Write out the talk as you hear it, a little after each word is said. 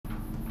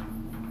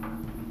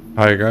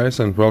Hi guys,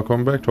 and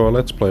welcome back to our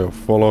Let's Play of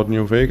Fallout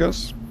New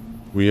Vegas.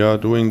 We are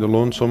doing the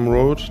Lonesome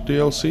Road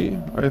DLC,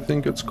 I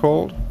think it's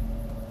called.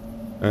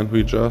 And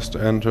we just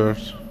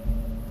entered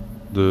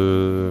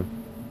the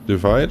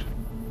divide.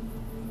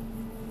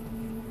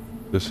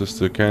 This is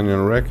the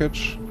canyon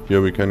wreckage.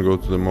 Here we can go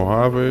to the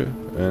Mojave,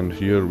 and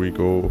here we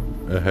go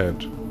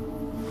ahead.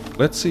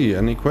 Let's see,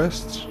 any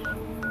quests?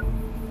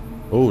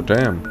 Oh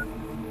damn,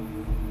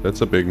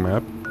 that's a big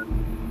map.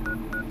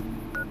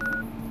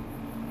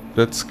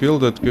 That skill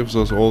that gives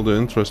us all the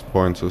interest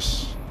points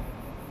is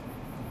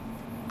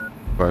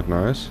quite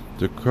nice.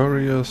 The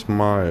Courier's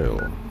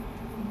Mile,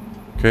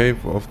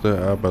 Cave of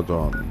the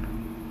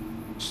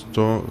Abaddon,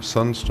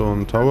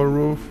 Sunstone Tower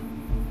Roof,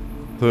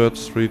 3rd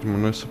Street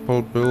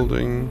Municipal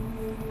Building,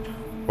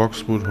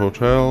 Boxwood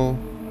Hotel,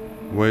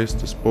 Waste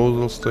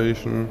Disposal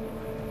Station,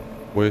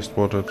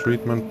 Wastewater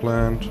Treatment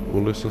Plant,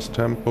 Ulysses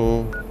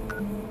Temple.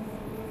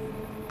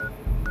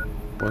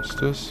 What's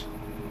this?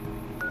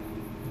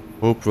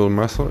 Hopeville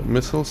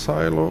Missile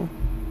Silo.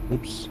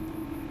 Oops.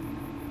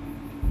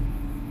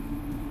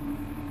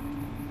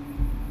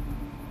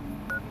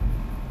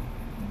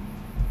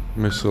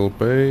 Missile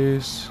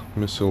Base,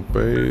 Missile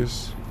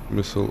Base,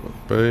 Missile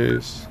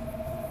Base.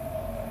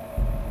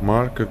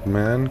 Market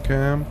Man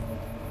Camp,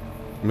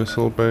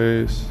 Missile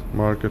Base,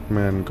 Market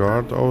Man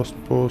Guard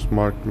Outpost,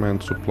 Market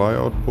Man Supply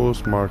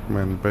Outpost, Market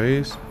Man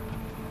Base,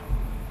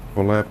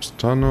 Collapsed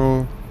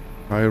Tunnel,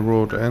 High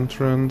Road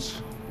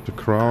Entrance, The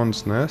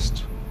Crown's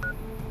Nest,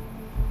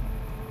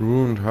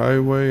 Ruined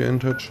Highway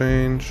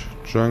Interchange,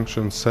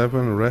 Junction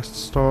 7 Rest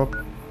Stop,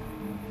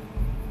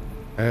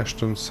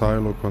 Ashton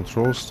Silo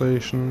Control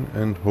Station,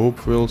 and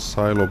Hopeville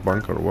Silo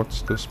Bunker.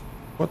 What's this?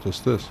 What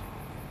is this?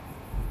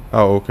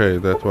 Oh, okay,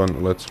 that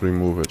one, let's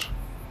remove it.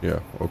 Yeah,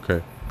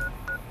 okay.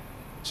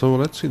 So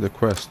let's see the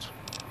quest.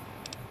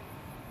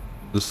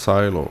 The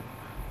Silo.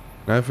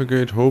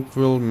 Navigate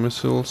Hopeville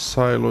Missile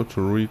Silo to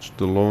reach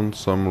the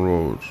Lonesome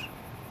Road.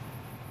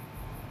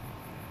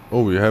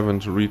 Oh, we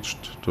haven't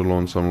reached the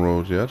Lonesome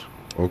Road yet.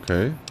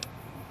 Okay.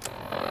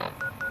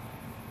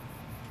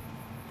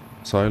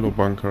 Silo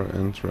bunker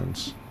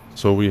entrance.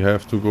 So we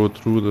have to go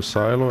through the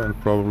silo and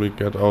probably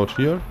get out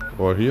here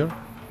or here.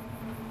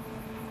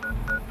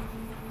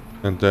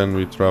 And then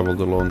we travel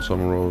the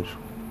Lonesome Road,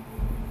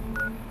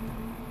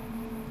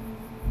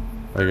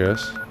 I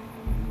guess.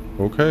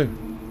 Okay.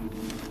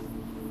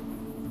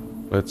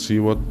 Let's see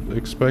what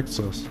expects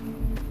us.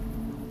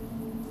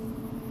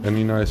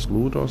 Any nice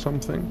loot or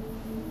something?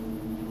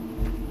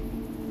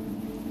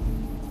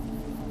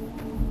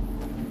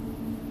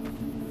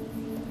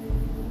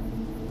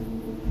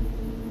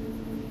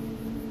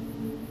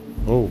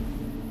 Oh.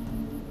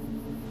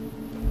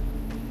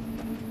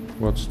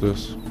 What's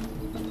this?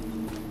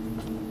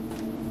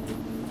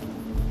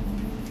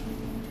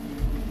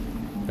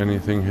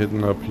 Anything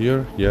hidden up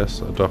here? Yes,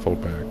 a duffel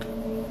bag.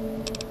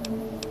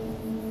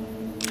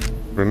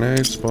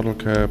 Grenades, bottle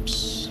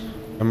caps,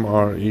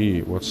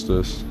 MRE. What's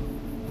this?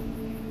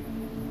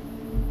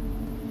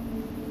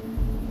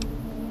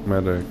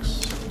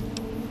 Medics.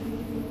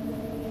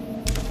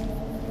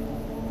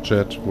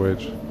 Jet,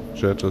 wait.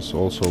 Jet is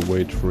also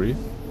weight free.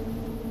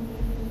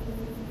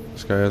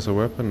 This guy has a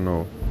weapon?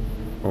 No.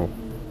 Oh.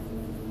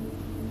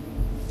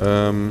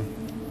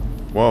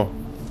 Wow.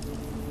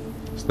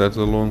 Is that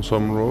the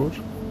Lonesome Road?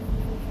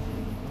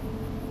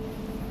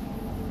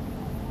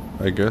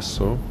 I guess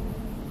so.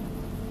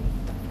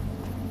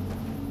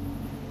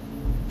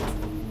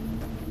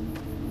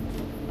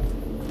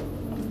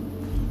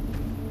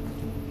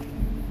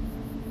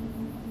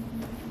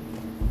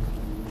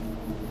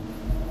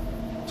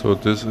 So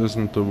this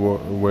isn't the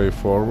way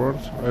forward,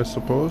 I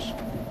suppose?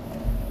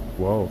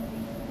 Wow.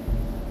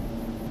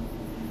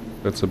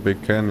 That's a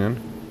big canyon.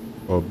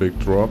 Or big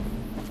drop.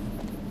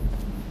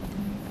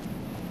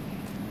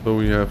 So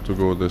we have to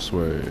go this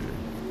way.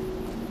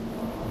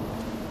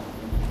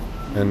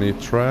 Any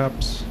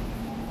traps?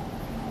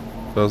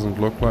 Doesn't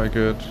look like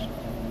it.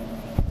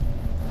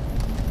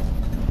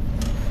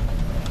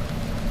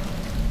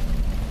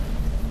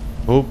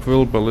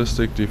 Hopeville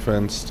Ballistic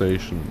Defense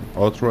Station.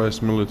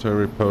 Authorized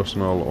military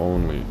personnel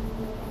only.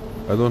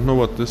 I don't know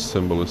what this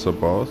symbol is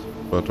about,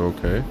 but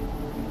okay.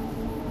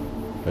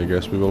 I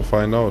guess we will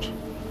find out.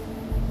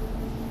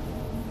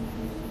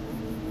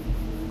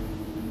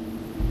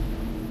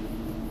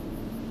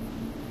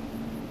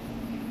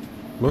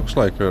 Looks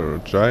like a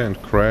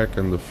giant crack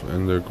in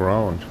the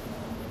ground.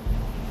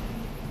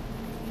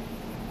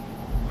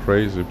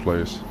 Crazy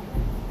place.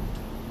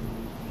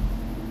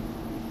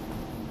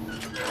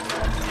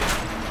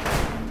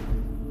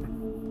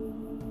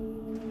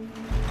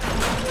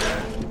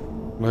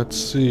 Let's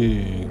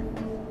see.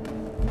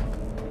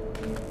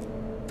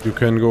 You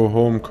can go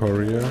home,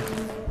 Courier.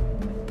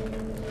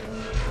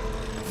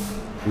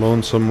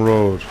 Lonesome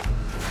Road.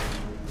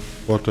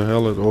 What the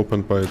hell, it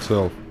opened by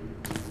itself.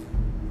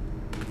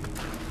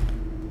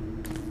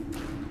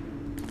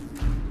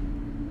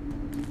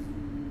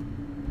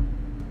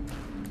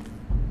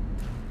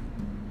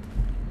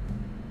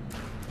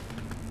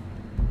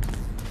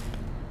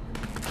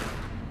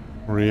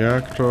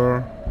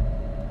 Reactor.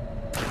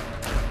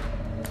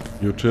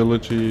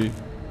 Utility.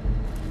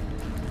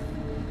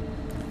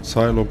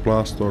 Silo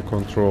blast door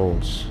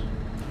controls.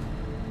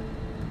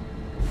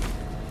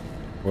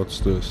 What's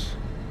this?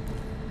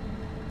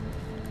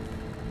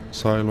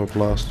 Silo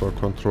blast door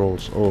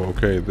controls. Oh,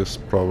 okay, this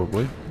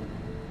probably.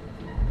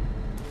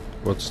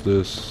 What's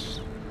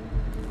this?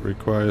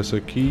 Requires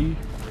a key.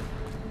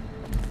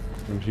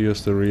 And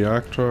here's the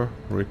reactor.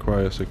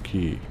 Requires a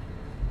key.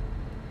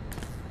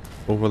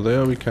 Over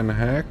there we can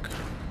hack.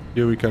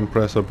 Here we can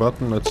press a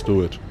button. Let's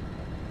do it.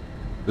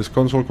 This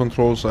console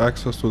controls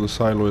access to the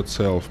silo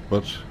itself,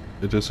 but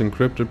it is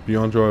encrypted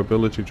beyond your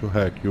ability to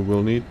hack. You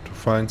will need to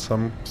find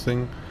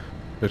something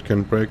that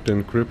can break the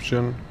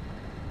encryption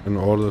in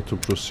order to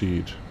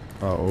proceed.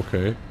 Ah,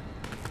 okay.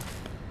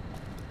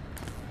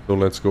 So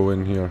let's go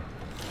in here.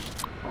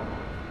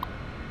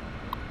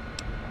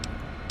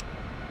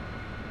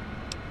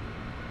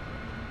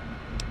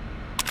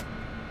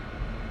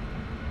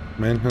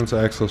 Maintenance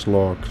access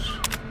logged.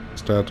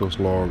 Status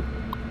log.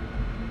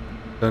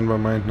 Standby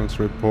maintenance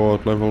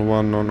report. Level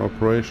 1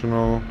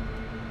 non-operational.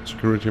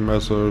 Security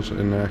measures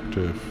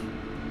inactive.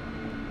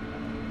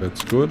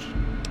 That's good.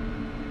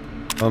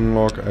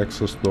 Unlock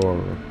access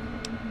door.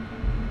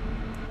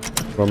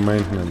 From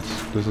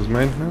maintenance. This is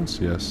maintenance?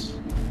 Yes.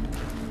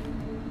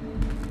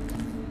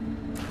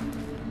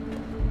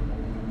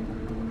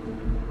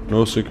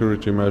 No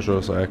security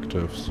measures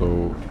active,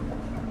 so...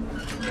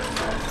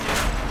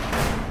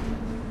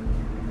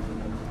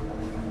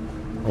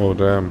 Oh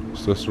damn,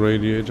 is this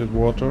radiated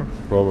water?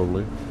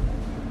 Probably.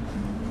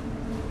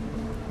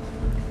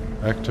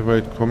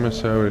 Activate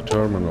commissary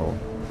terminal.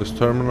 This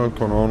terminal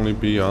can only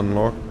be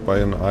unlocked by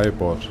an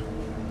iBot.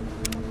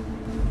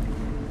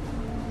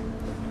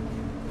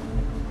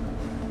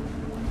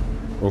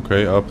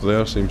 Okay, up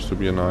there seems to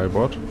be an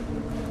iBot.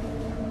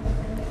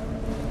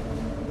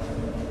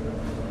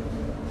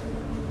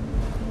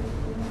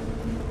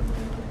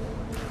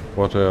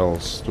 What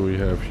else do we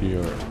have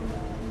here?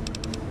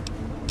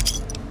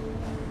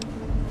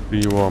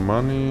 Your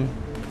money.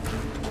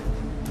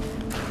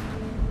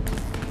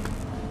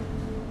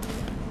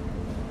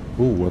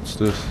 Ooh, what's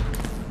this?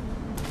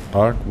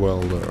 Arc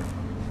welder.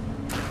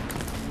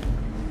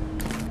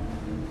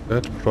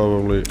 That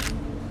probably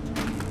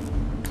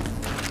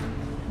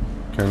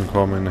can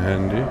come in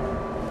handy,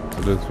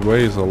 but it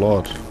weighs a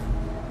lot.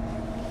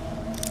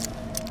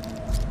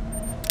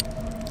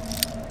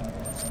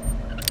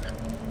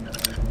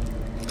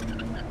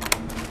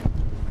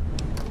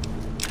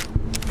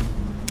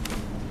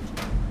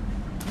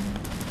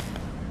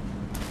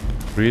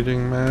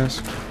 Breathing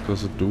mask,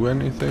 does it do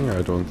anything?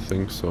 I don't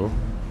think so.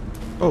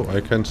 Oh,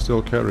 I can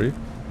still carry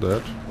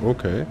that.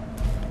 Okay.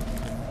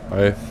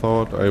 I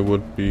thought I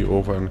would be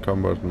over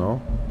encumbered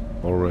now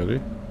already.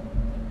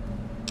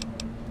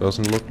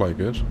 Doesn't look like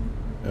it.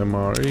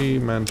 MRE,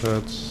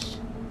 Mentats.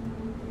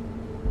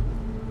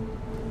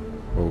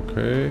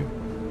 Okay.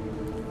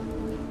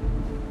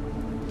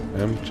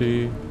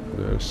 Empty.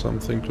 There's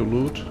something to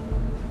loot.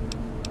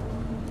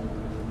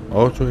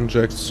 Auto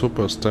inject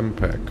super stem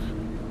pack.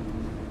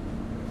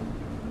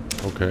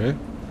 Okay.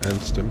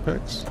 And stem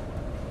packs.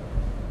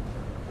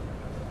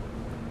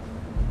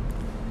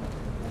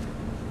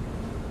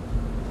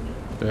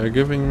 They're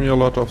giving me a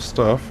lot of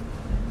stuff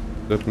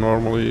that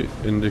normally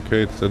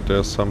indicates that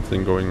there's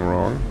something going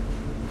wrong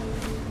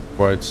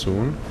quite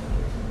soon.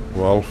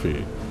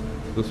 Ralphie.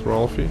 Is this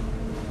Ralphie?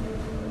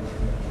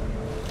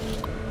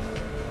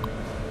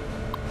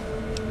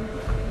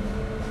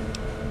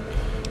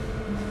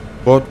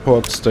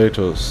 Bot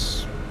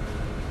status.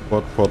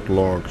 Bot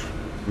log.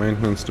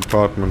 Maintenance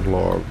department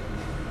log.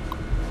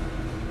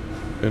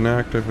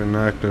 Inactive,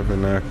 inactive,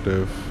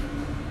 inactive.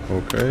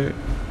 Okay.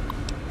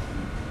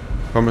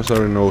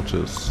 Commissary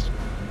notice.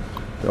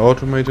 The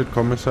automated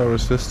commissary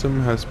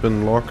system has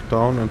been locked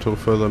down until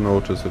further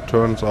notice. It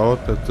turns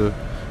out that the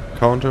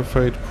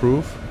counterfeit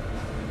proof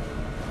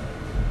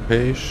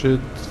pay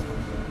sheets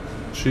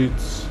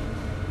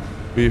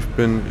we've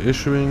been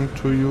issuing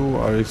to you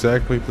are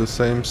exactly the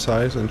same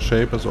size and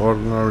shape as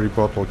ordinary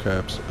bottle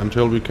caps.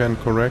 Until we can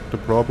correct the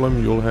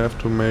problem, you'll have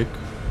to make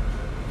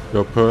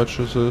your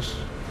purchases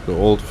the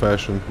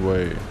old-fashioned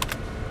way.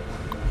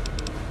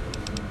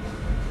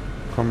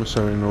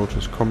 Commissary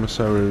notice,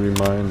 commissary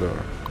reminder.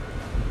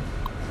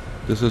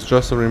 This is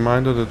just a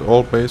reminder that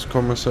all base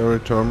commissary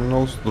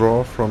terminals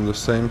draw from the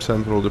same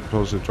central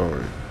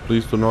depository.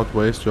 Please do not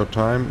waste your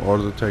time or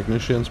the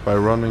technicians by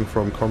running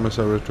from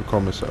commissary to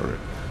commissary.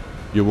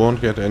 You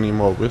won't get any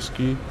more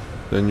whiskey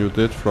than you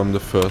did from the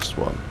first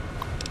one.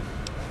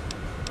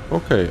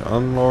 Okay,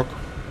 unlock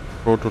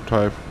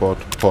prototype bot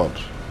pod.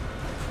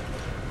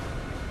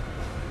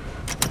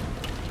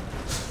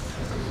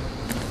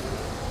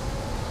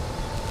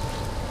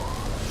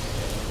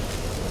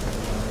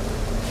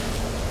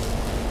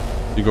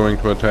 You going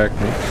to attack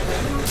me?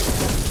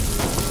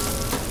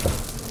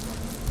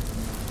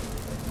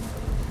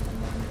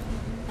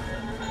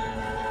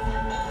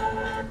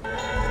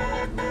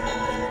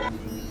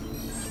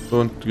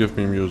 Don't give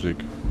me music.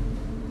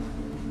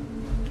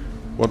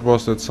 What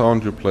was that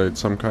sound you played?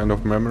 Some kind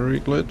of memory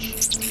glitch?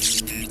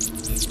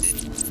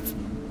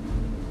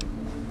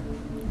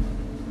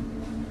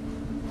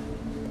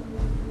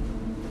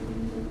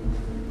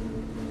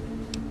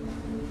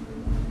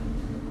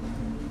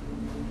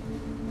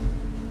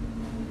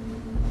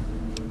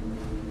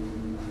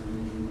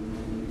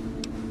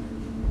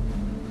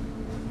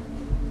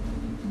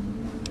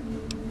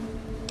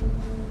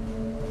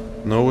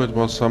 No, it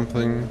was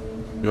something.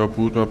 Your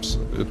boot ups.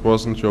 It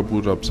wasn't your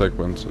boot up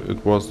sequence.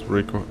 It was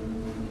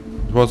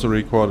It was a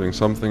recording.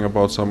 Something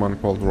about someone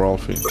called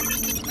Ralphie.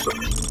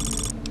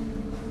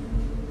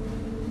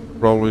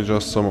 Probably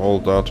just some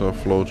old data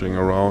floating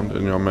around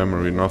in your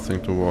memory. Nothing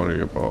to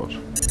worry about.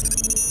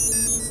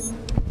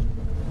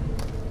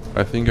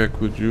 I think I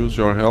could use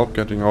your help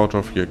getting out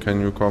of here.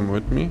 Can you come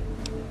with me?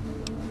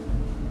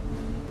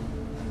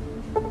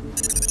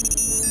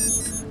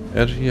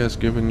 Eddie has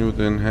given you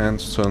the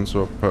enhanced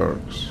sensor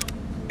perks.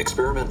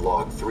 Experiment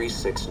log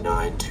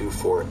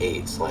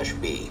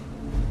 369248/B.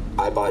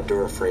 iBot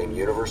Duraframe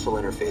Universal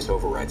Interface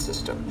Override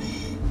System.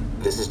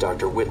 This is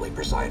Dr. Whitley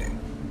presiding.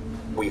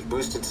 We've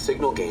boosted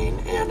signal gain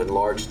and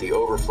enlarged the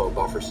overflow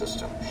buffer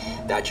system.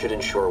 That should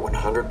ensure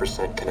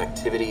 100%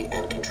 connectivity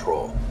and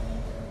control.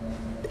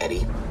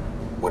 Eddie,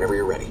 whenever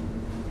you're ready.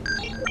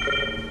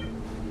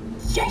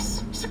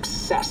 Yes!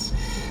 Success!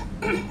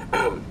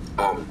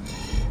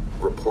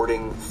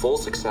 Reporting full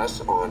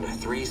success on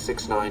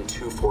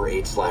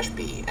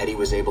 369248/B. Eddie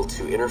was able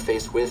to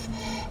interface with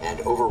and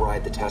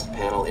override the test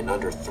panel in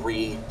under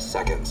 3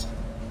 seconds.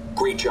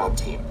 Great job,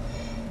 team.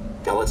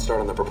 Now let's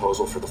start on the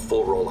proposal for the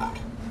full rollout.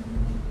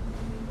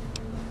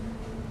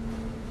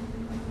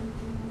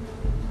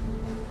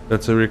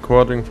 That's a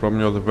recording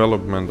from your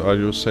development. Are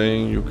you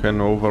saying you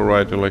can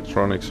override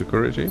electronic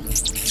security?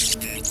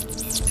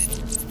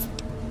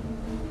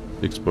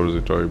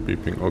 Expository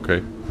beeping,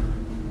 okay.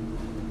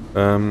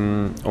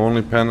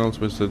 Only panels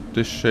with a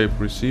dish-shaped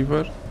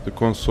receiver. The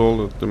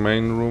console at the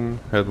main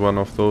room had one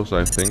of those,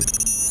 I think.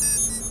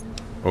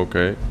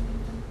 Okay.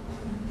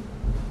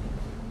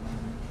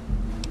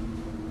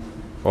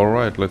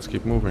 Alright, let's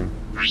keep moving.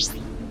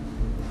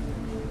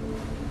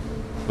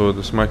 So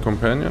this is my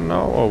companion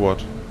now, or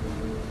what?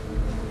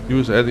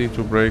 Use Eddie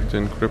to break the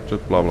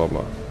encrypted blah blah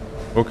blah.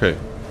 Okay.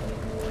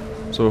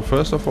 So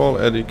first of all,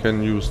 Eddie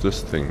can use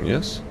this thing,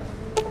 yes?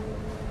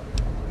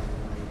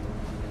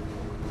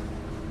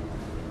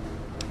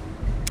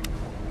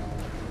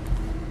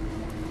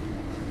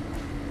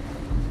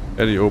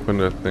 Eddie, open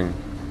that thing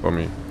for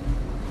me.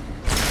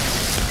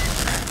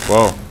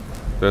 Wow,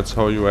 that's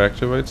how you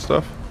activate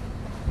stuff?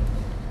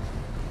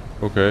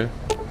 Okay.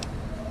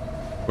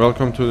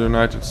 Welcome to the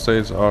United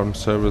States Armed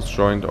Service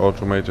Joint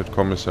Automated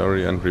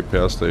Commissary and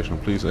Repair Station.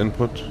 Please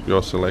input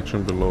your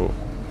selection below.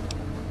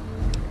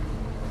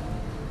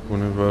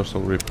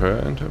 Universal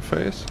Repair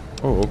Interface?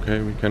 Oh,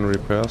 okay, we can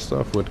repair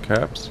stuff with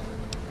caps.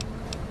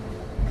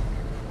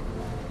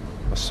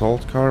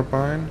 Assault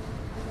carbine?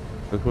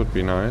 That would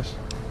be nice.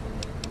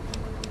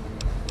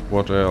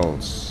 What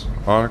else?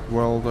 Arc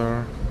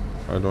welder.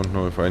 I don't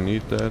know if I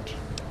need that.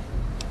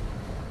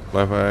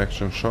 Lever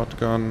action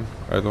shotgun.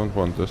 I don't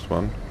want this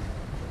one.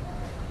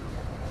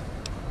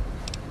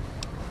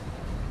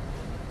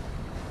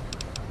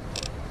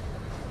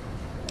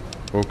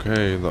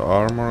 Okay, the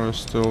armor is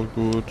still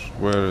good.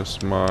 Where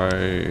is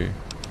my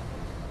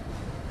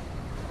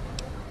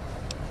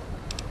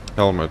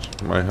helmet?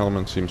 My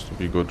helmet seems to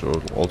be good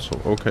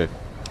also. Okay.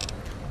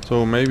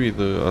 So maybe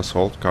the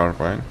assault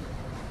carbine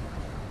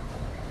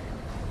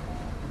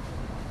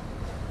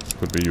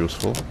could be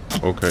useful.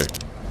 Okay.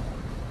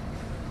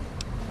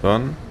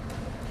 Done.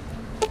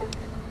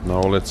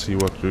 Now let's see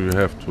what do you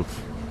have to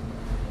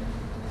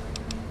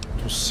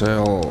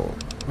sell.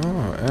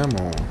 Oh,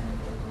 ammo.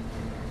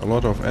 A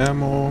lot of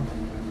ammo.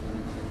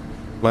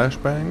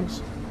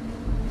 Flashbangs.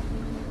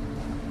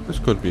 This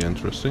could be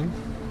interesting.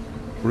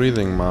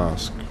 Breathing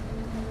mask.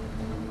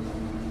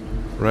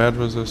 Rad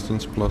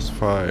resistance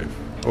 +5.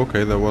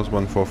 Okay, there was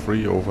one for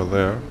free over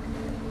there.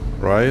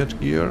 Riot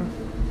gear.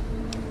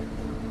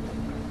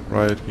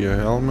 Riot gear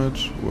helmet.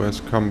 Who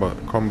has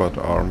combat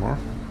armor?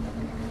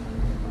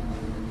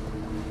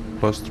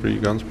 +3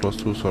 guns,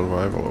 +2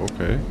 survival.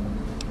 Okay.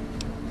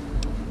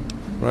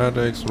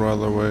 Rad-X,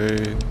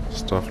 Ratherway,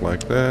 stuff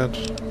like that.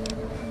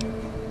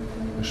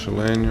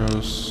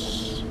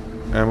 Miscellaneous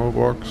ammo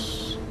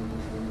box.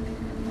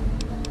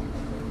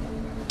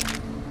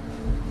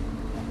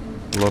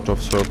 A lot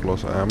of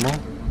surplus ammo.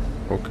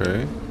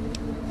 Okay.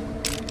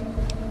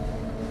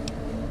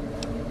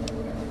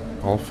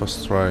 Alpha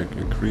Strike,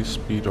 increased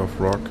speed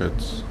of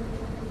rockets.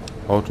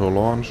 Auto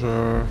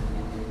launcher.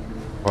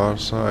 Far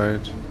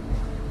sight.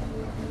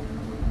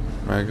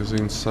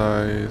 Magazine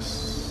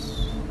size.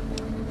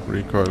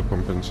 Recoil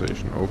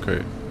compensation.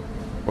 Okay.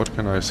 What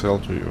can I sell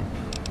to you?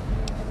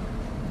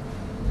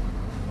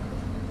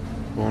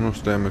 Bonus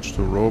damage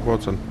to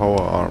robots and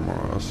power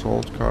armor.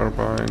 Assault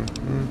carbine.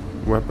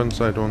 Weapons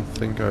I don't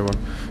think I want.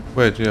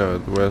 Wait, yeah,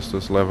 where's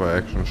this lever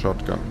action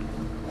shotgun?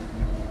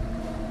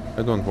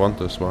 I don't want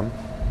this one.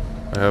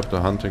 I have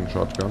the hunting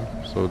shotgun,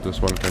 so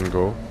this one can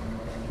go.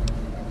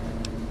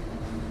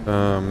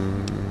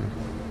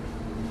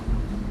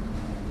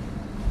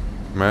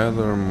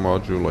 Matter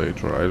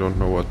modulator. I don't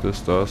know what this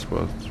does,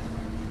 but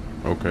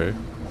okay.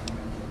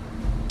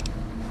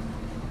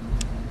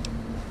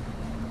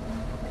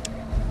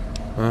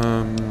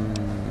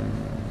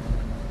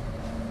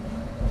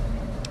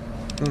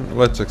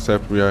 Let's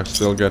accept we are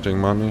still getting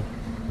money.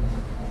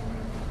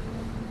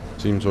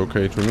 Seems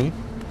okay to me.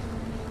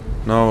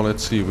 Now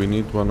let's see, we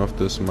need one of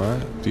these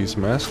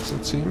masks,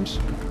 it seems.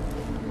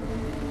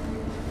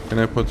 Can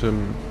I put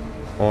him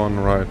on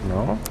right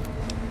now?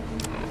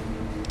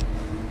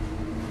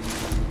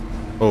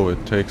 Oh,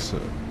 it takes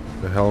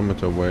the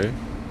helmet away.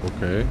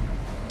 Okay.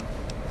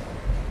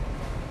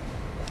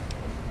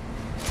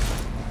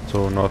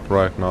 So not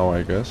right now,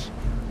 I guess.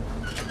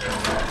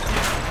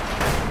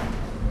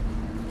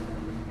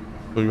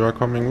 So you are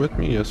coming with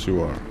me? Yes,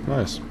 you are.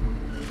 Nice.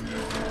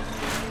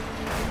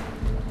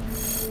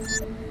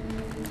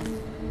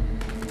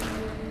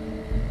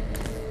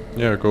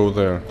 Yeah, go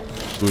there.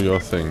 Do your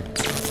thing.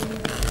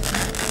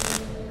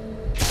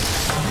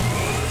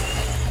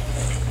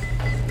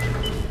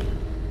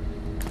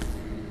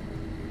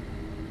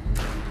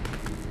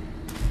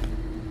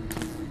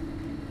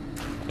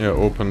 Yeah,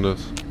 open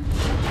this.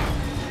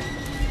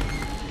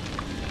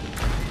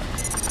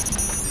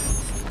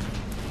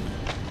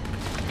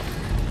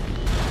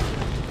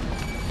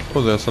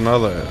 Oh, there's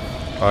another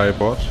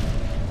iBot.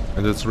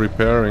 And it's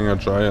repairing a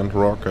giant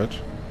rocket.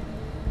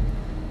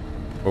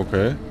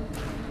 Okay.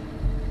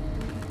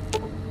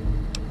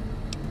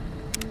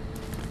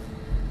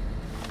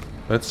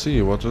 Let's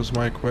see, what is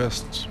my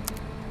quest?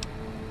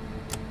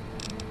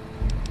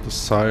 The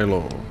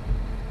silo.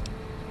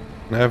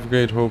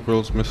 Navigate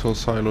Hopeville's missile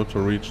silo to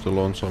reach the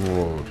Lonesome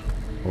Road.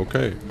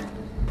 Okay.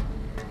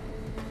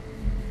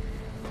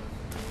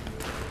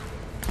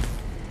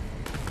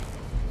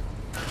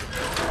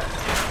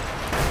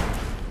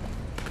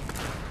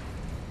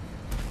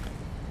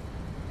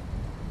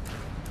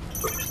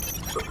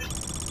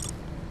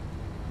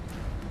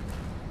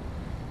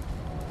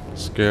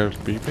 Scared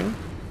beeping?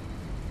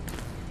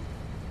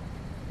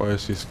 Why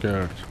is he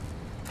scared?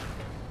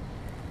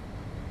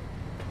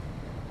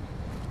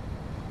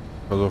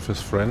 Because of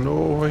his friend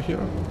over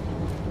here?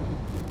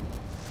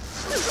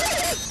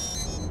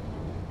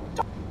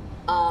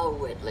 Ah,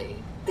 Whitley.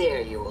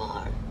 There you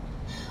are.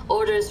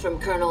 Orders from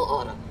Colonel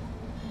Autumn.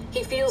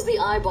 He feels the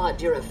iBot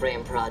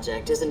Duraframe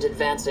project isn't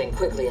advancing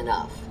quickly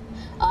enough.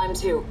 I'm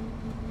to...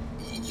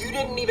 You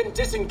didn't even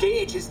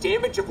disengage his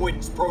damage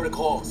avoidance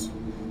protocols.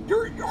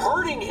 You're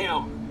hurting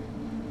him.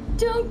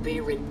 Don't be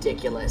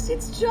ridiculous.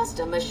 It's just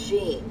a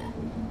machine.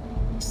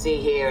 See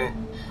here.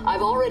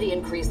 I've already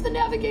increased the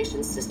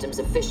navigation system's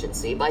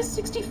efficiency by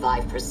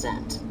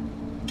 65%.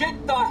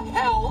 Get the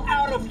hell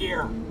out of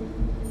here!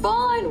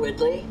 Fine,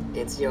 Whitley.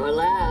 It's your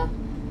lab.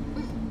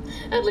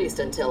 At least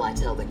until I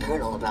tell the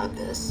Colonel about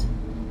this.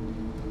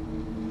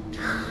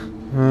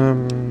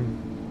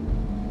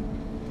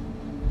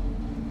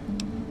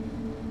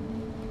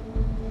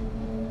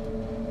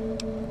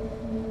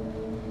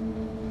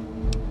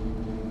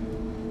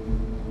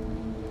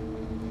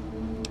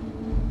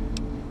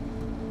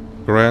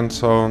 Grand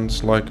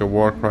sounds like a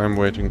war crime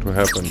waiting to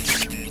happen.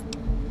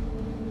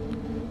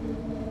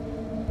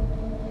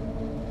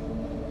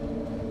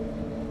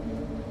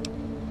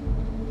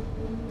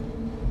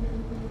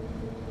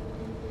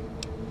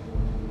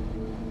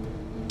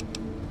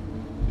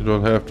 You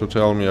don't have to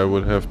tell me, I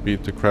would have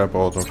beat the crap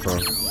out of her.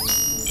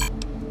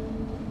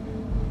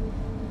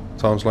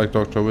 Sounds like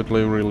Dr.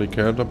 Whitley really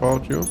cared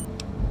about you.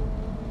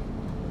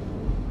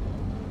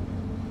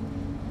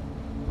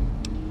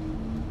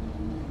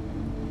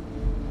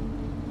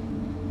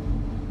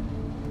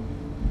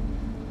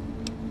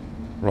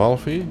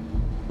 Ralphie?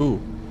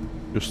 Who?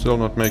 You're still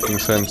not making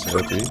sense,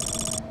 Eddie.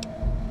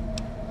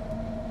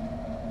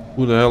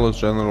 Who the hell is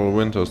General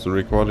Winters? The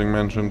recording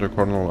mentioned a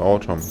Colonel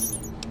Autumn.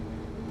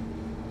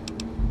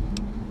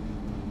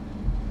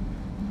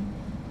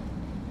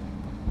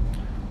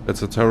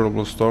 It's a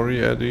terrible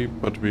story, Eddie,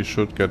 but we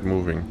should get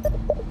moving.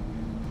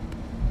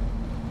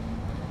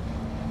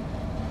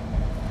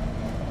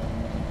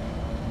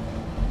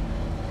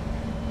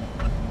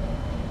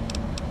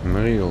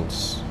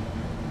 Nails.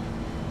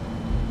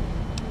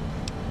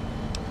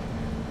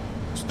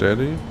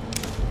 Steady?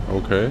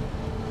 Okay.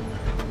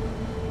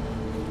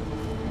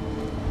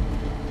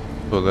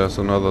 So there's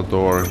another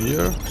door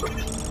here.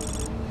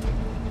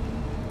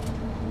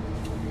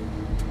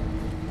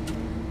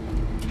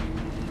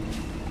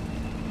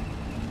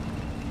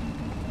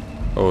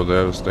 Oh,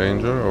 there's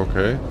danger,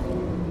 okay.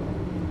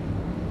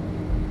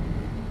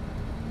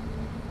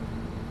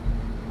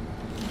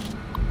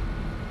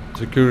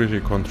 Security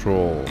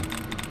control.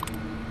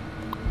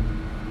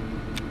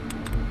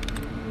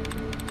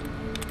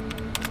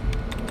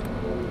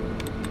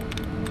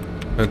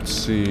 Let's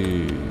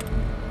see.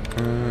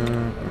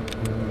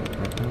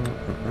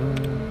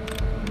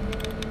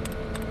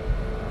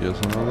 Here's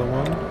another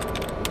one.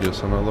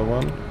 Here's another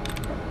one.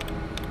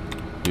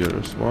 Here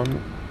is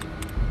one.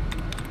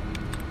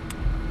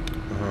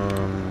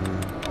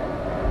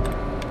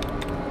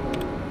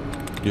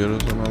 Here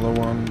is another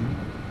one.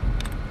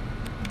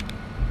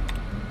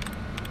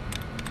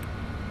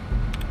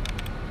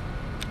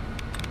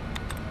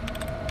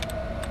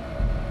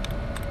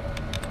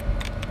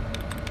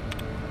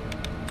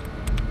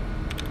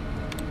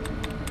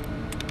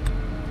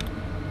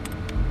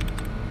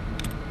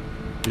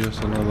 Here's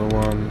another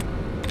one.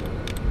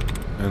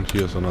 And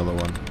here's another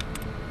one.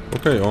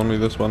 Okay, only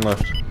this one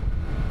left.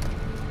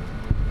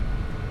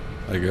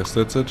 I guess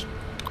that's it.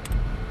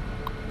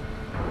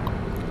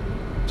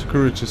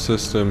 Security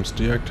systems.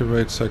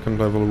 Deactivate second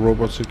level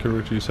robot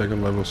security,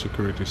 second level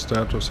security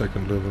status,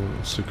 second level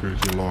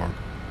security log.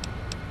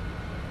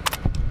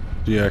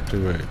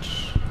 Deactivate.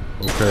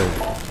 Okay.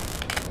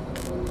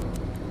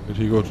 Did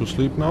he go to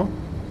sleep now?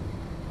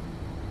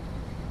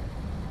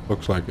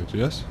 Looks like it,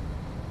 yes?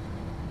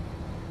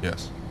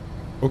 Yes.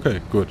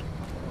 Okay, good.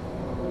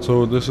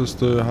 So this is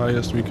the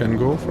highest we can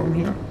go from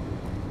here.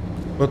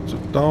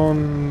 But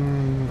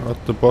down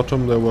at the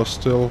bottom there was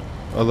still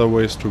other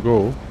ways to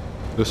go.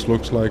 This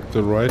looks like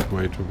the right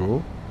way to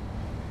go,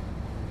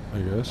 I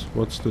guess.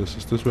 What's this?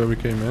 Is this where we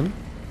came in?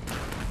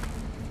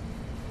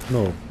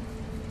 No.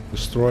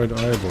 Destroyed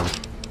eyeball.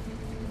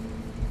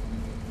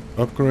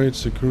 Upgrade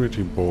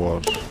security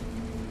board.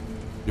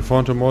 You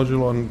found a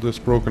module on this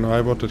broken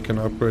eyebot that can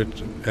upgrade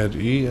at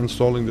E.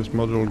 Installing this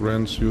module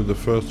grants you the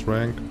first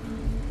rank,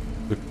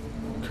 the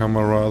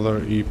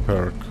Camarada E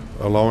perk,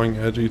 allowing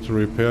Eddie to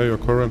repair your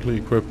currently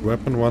equipped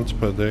weapon once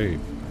per day.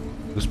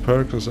 This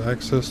perk is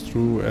accessed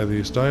through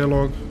Eddie's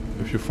dialogue.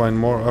 If you find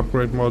more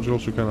upgrade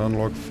modules, you can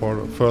unlock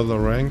further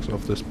ranks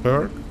of this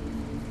perk.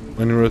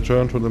 When you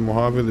return to the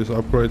Mojave, these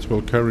upgrades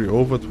will carry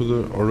over to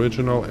the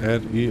original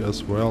Ad E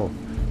as well.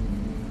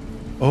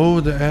 Oh,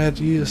 the Ad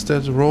E is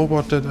that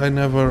robot that I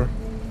never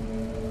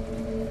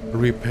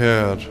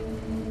repaired.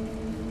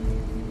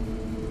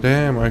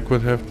 Damn, I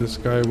could have this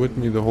guy with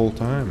me the whole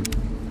time.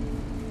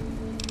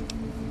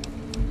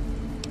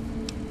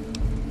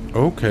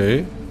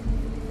 Okay.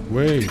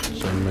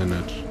 Wait a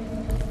minute.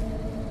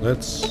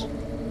 Let's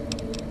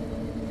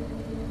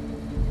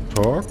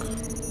talk.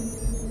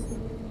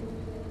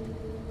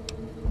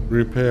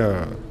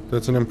 Repair.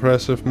 That's an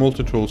impressive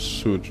multi-tool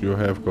suit you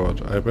have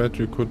got. I bet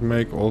you could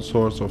make all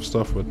sorts of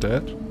stuff with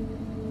that.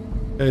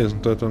 Hey,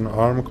 isn't that an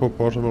Armco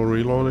portable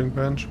reloading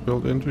bench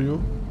built into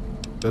you?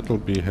 That'll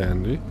be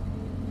handy.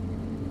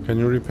 Can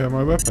you repair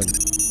my weapon?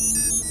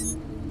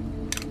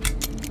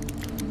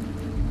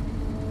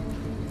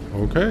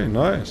 Okay,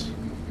 nice.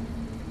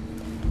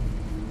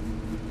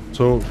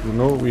 So,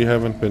 no, we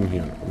haven't been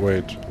here.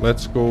 Wait,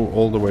 let's go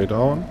all the way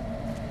down.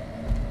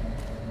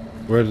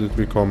 Where did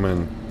we come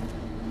in?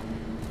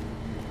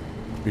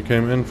 We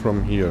came in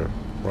from here,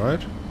 right?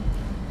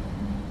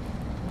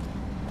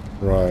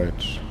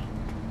 Right.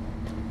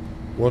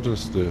 What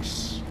is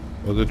this?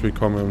 Or did we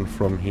come in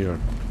from here?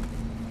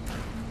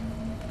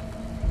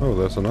 Oh,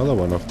 there's another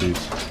one of these.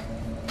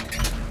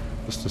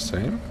 Is this the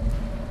same?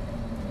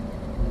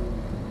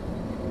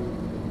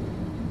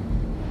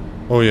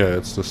 Oh yeah,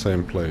 it's the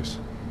same place.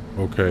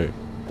 Okay,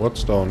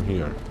 what's down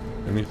here?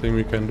 Anything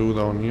we can do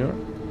down here?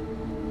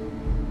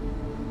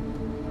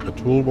 A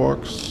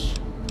toolbox,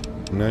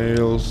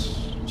 nails,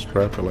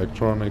 scrap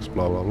electronics,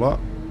 blah blah blah.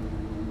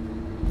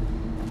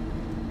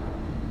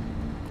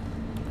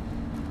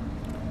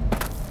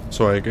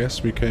 So I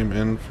guess we came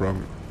in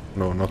from...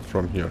 no, not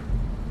from here.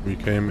 We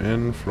came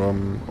in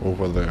from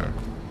over there.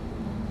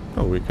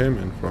 Oh, we came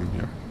in from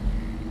here.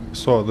 I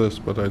saw this,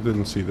 but I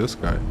didn't see this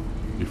guy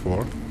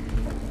before.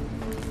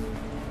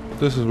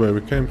 This is where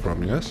we came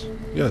from, yes?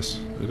 Yes,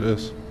 it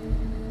is.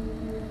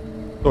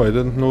 So I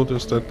didn't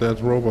notice that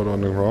robot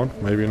on the ground.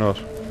 Maybe not.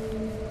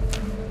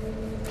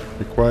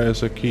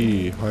 Requires a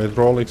key.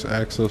 Hydraulics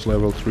access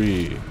level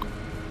 3.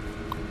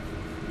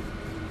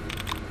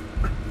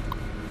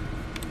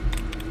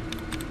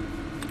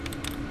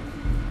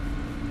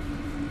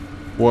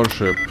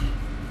 Warship.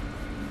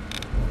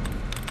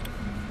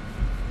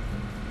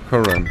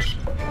 Current.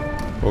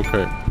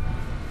 Okay.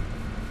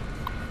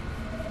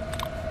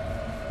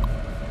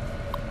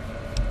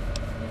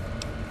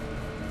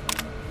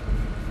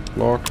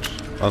 Locked,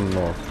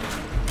 unlocked.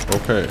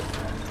 Okay.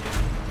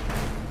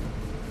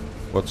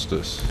 What's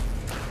this?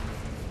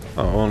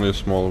 Oh, only a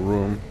small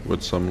room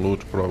with some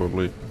loot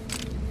probably.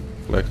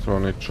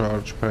 Electronic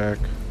charge pack.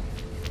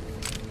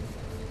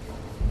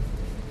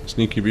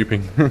 Sneaky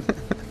beeping.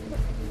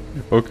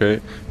 Okay.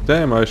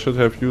 Damn, I should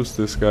have used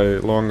this guy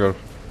longer.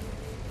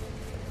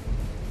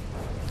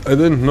 I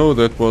didn't know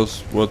that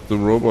was what the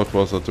robot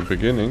was at the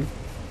beginning.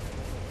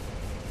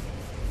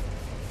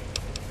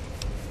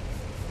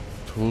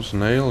 Tools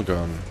nail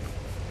gun.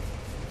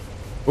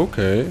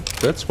 Okay,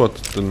 that's what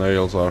the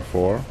nails are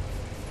for.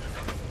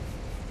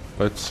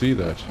 Let's see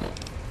that.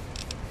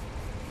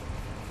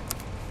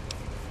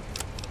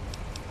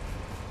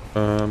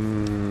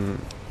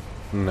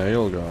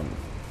 Nail gun.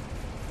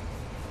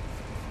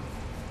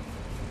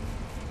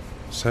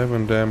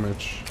 7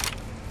 damage.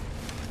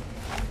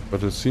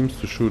 But it seems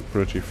to shoot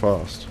pretty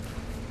fast.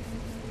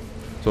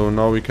 So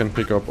now we can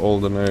pick up all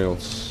the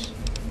nails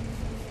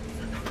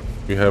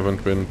we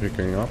haven't been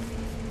picking up.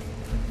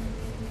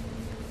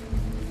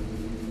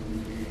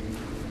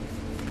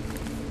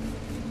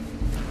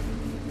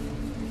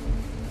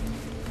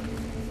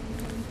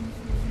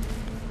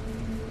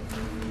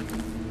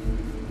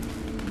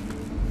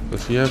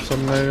 Does he have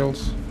some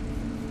nails?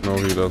 No,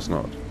 he does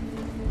not.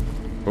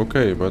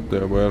 Okay, but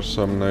there were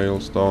some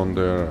nails down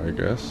there, I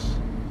guess.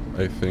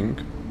 I think.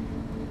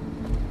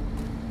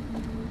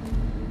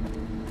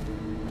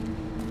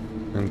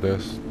 And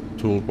there's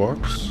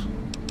toolbox.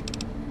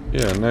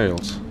 Yeah,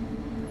 nails.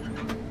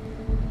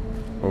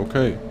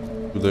 Okay.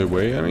 Do they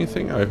weigh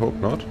anything? I hope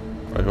not.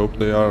 I hope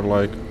they are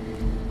like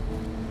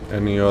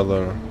any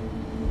other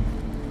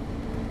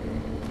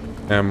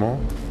ammo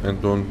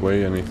and don't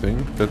weigh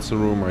anything. That's the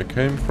room I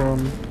came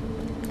from.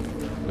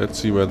 Let's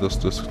see where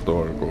does this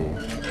door go.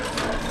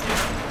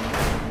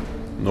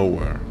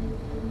 Nowhere.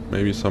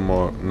 Maybe some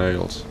more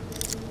nails.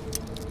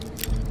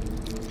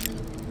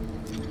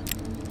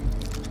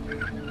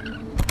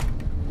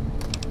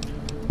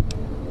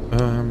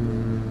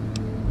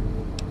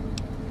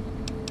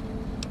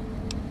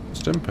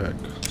 Stimpack.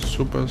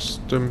 Super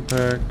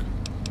Stimpack.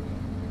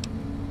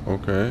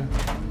 Okay.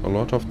 A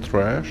lot of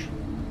trash,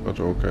 but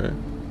okay.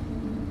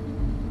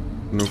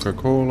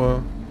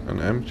 Nuka-Cola.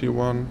 An empty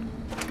one.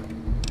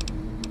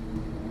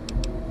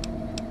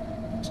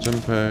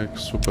 Stimpack.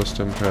 Super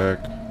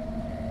Stimpack.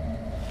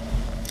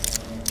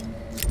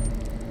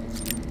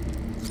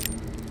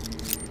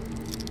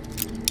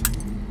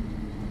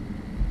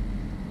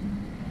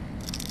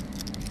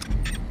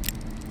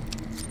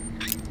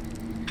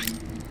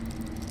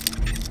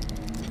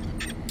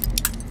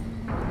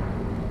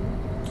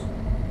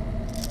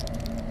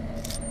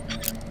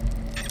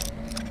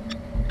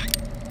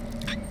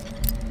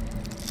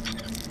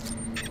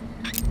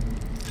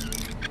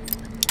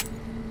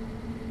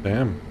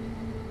 Damn.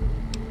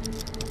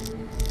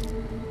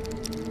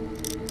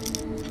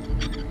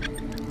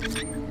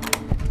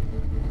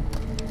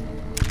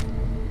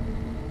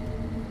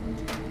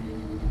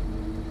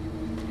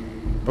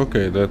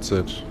 Okay, that's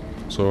it.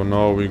 So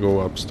now we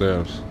go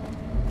upstairs.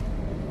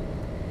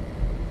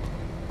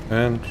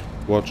 And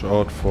watch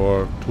out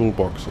for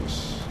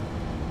toolboxes.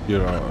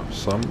 Here are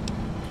some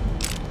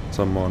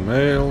more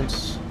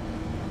nails.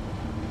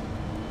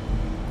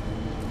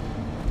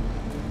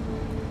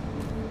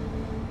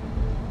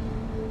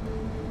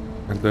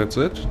 And that's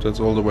it? That's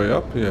all the way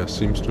up? Yeah,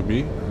 seems to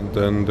be. And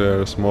then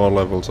there's more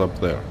levels up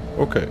there.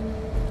 Okay.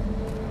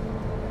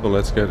 So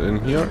let's get in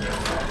here.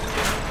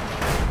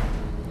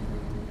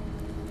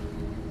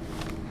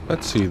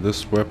 Let's see,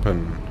 this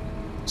weapon.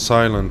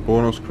 Silent,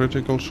 bonus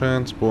critical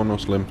chance,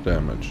 bonus limb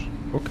damage.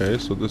 Okay,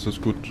 so this is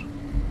good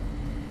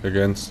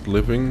against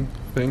living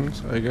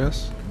things, I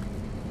guess.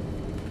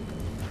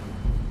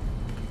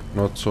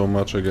 Not so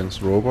much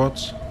against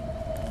robots.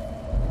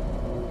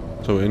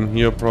 So in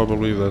here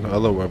probably that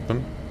other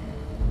weapon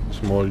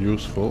is more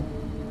useful.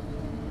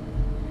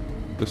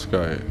 This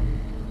guy.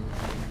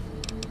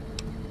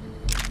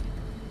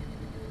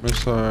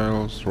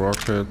 Missiles,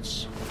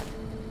 rockets.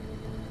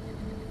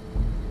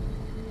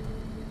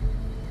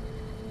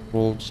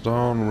 Bolts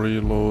down,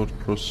 reload,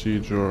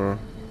 procedure.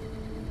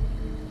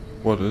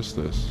 What is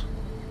this?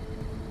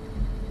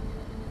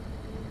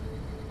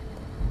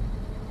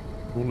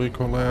 Fully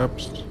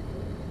collapsed.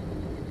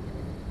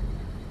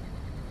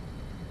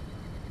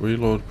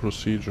 Reload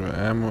procedure,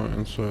 ammo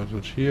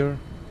inserted here.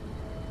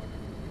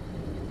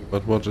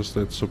 But what is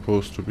that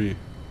supposed to be?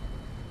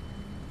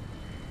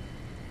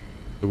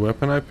 The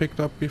weapon I picked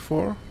up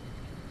before?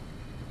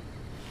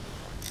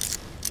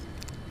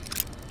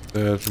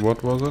 That,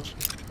 what was it?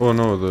 Oh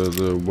no,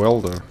 the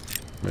welder,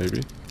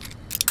 maybe.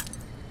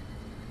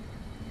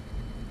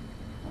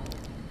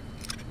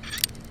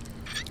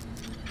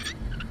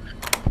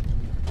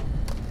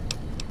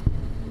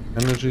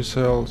 Energy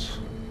cells.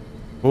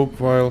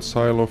 Hopeville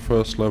silo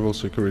first level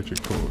security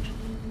code.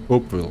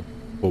 Hopeville.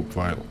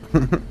 Hopeville.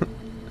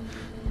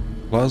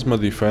 Plasma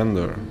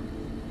defender.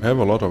 I have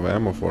a lot of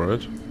ammo for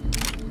it.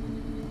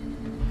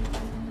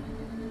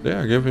 They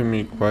are giving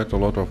me quite a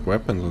lot of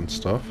weapons and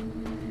stuff.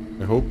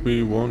 I hope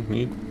we won't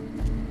need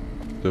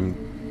them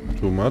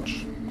too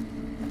much.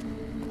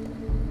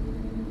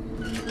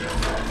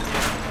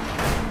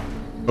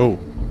 Oh.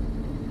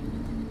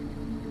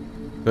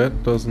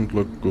 That doesn't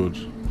look good.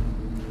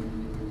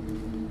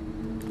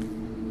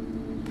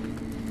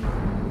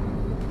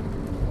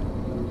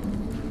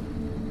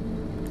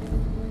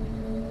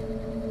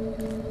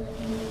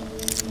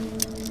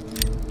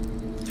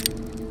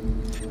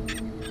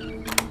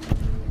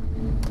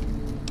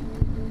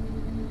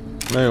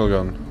 Nail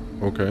gun.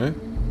 Okay.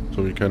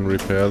 So we can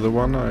repair the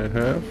one I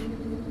have.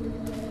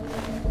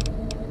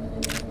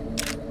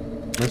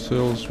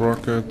 Missiles,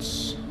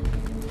 rockets.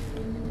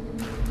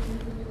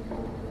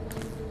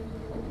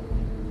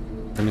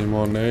 Any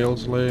more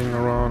nails laying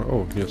around?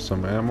 Oh, here's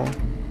some ammo.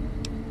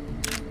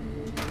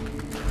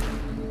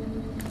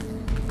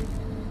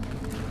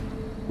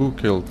 Who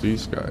killed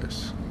these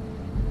guys?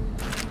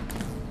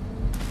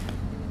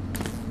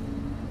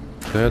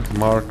 Dead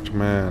marked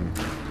man.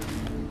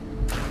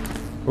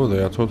 Oh,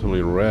 they are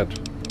totally red.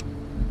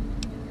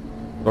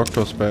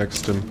 Doctor's bag,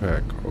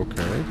 Stimpack.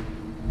 Okay.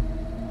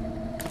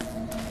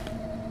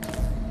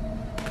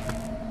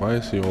 Why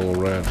is he all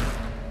red?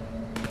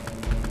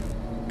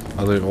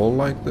 Are they all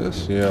like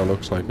this? Yeah,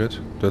 looks like it.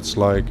 That's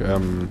like,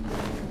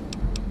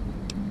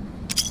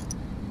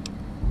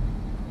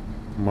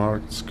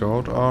 marked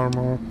scout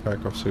armor,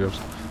 pack of cigarettes.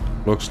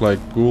 Looks like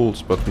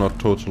ghouls, but not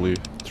totally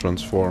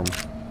transformed.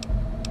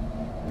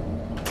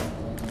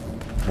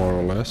 More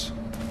or less.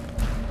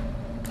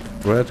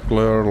 Red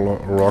glare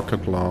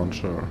rocket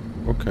launcher.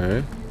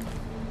 Okay.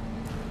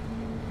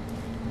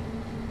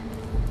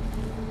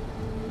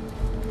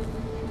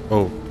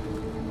 Oh.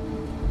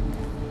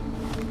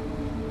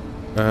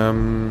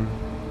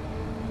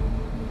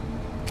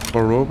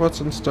 For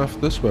robots and stuff,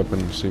 this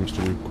weapon seems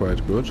to be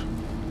quite good.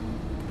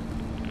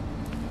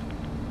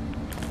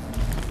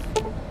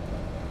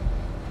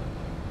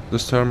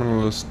 This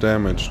terminal is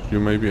damaged. You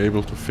may be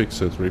able to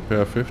fix it.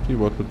 Repair 50.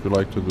 What would you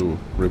like to do?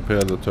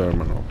 Repair the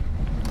terminal.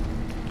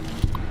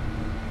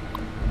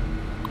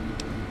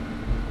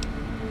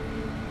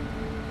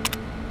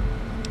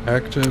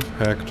 Active.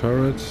 Hack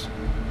turrets.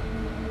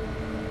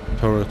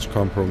 Turrets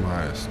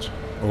compromised.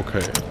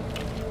 Okay.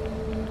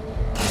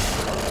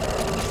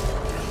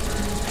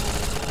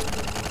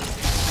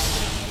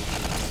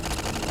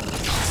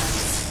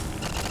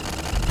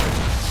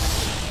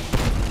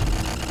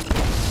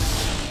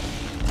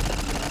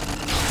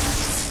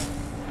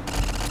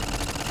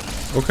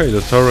 Okay,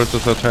 the turret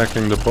is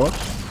attacking the bot.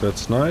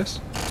 That's nice.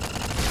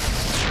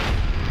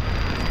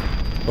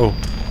 Oh,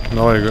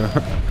 now I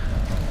got...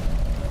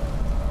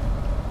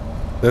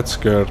 That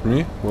scared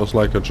me. It was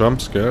like a jump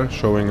scare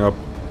showing up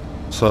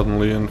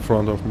suddenly in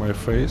front of my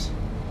face.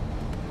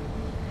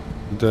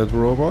 Dead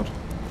robot.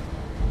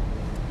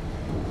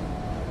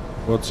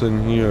 What's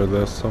in here?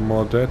 There's some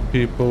more dead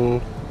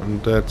people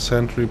and dead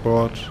sentry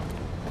bot.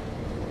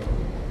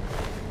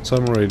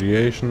 Some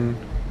radiation.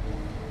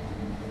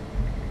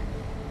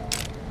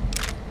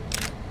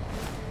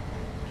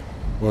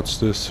 What's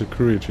this?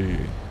 Security.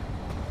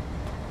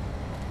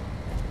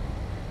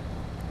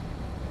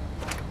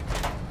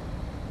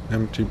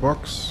 Empty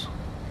box.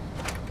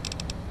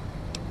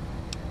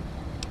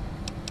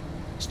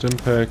 Stim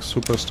packs,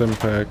 super stim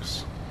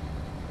packs.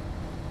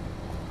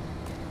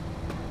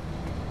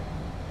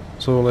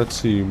 So let's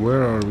see,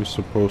 where are we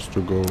supposed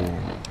to go?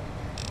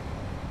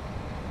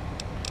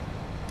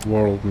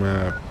 World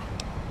map,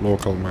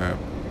 local map.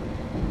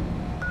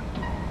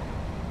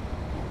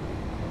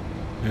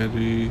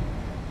 Eddie.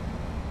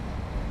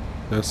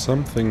 There's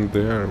something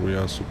there we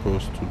are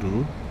supposed to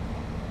do.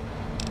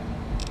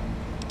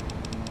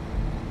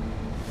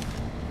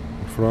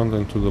 Front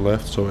and to the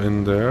left, so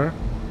in there.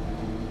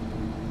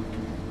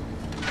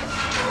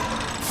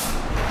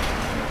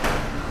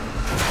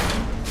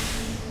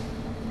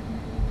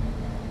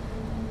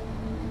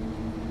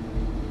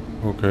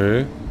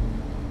 Okay.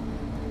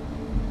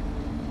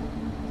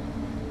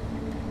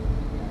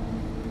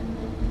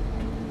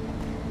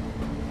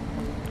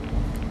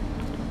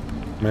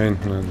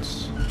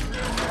 Maintenance.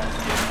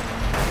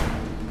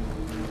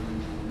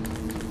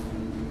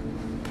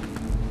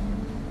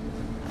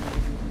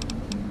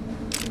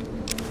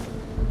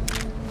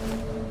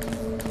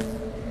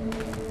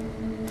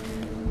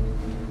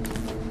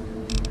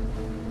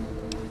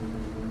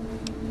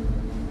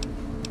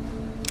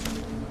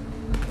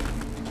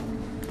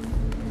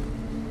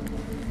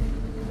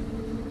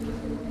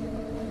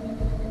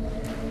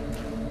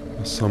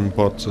 Some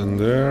bots in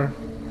there.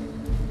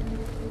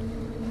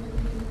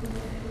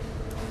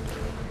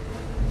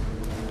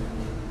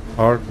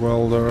 Arc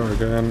welder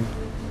again.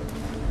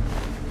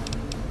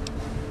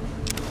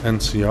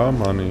 NCR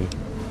money.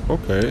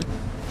 Okay,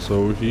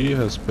 so he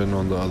has been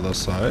on the other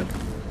side.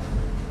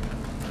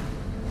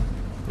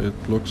 It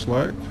looks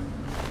like.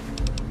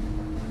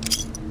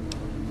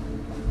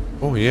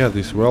 Oh yeah,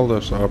 these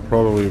welders are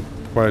probably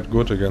quite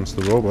good against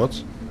the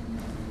robots.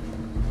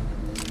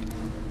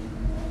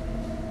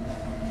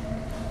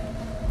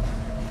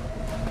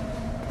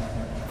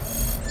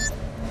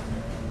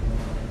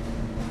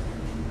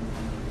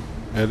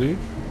 Eddie?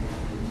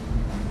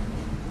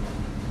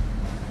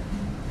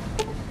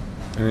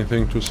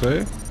 Anything to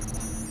say?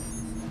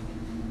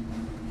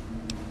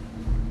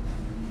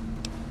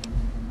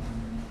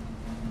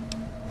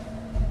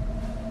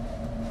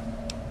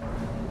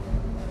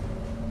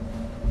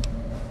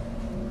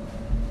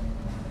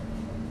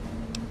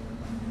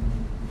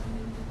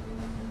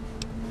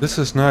 This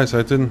is nice,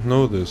 I didn't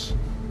know this.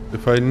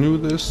 If I knew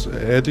this,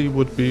 Eddie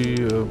would be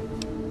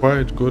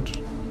quite good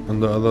on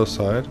the other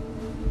side.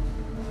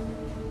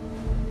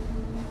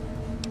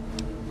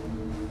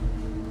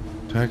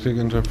 Tactic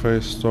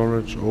interface,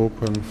 storage,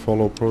 open,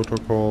 follow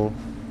protocol,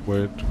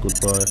 wait,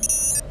 goodbye.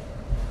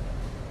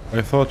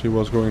 I thought he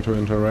was going to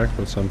interact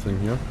with something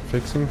here.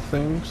 Fixing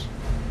things.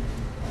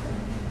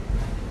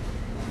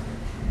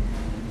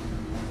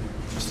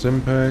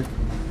 Stimpack.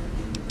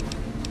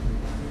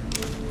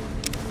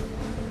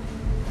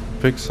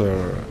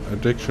 Fixer,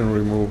 addiction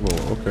removal,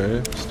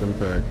 okay,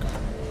 Stimpack.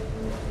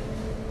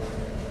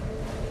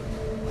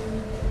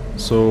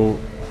 So...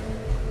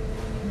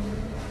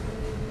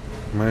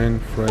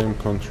 mainframe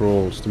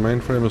controls. The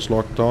mainframe is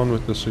locked down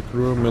with the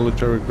secure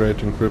military-grade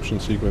encryption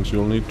sequence.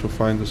 You'll need to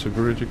find the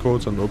security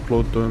codes and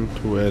upload them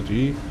to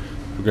Eddie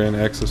to gain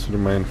access to the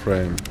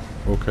mainframe.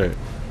 Okay.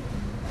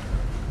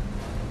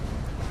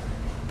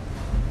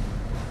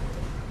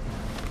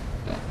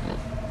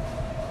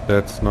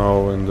 That's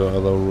now in the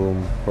other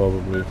room,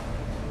 probably.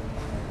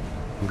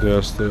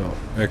 There's the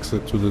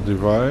exit to the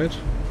divide.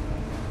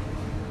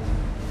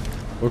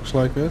 Looks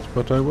like it,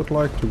 but I would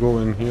like to go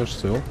in here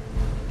still.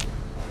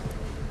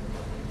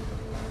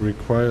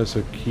 Requires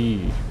a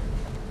key.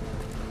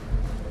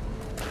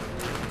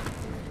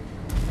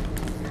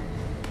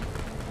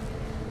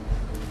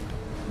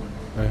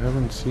 I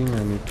haven't seen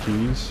any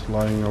keys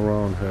lying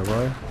around, have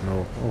I?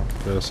 No. Oh,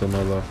 there's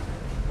another.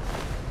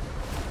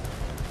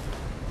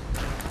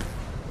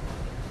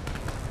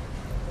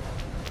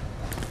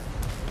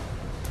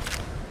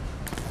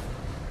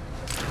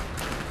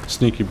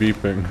 Sneaky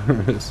beeping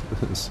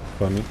is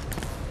funny.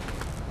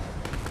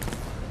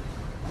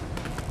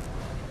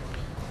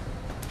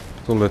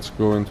 So let's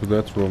go into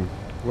that room.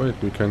 Wait,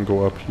 we can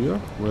go up here?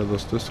 Where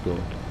does this go?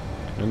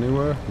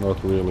 Anywhere?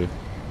 Not really.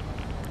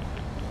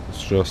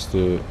 It's just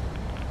a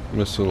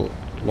missile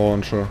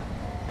launcher.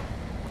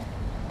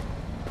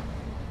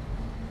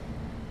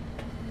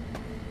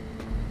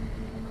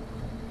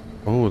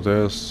 Oh,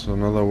 there's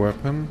another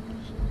weapon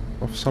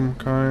of some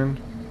kind.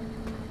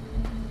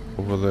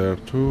 Over there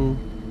too.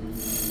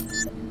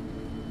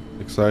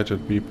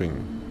 Excited beeping.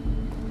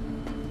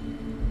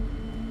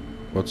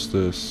 What's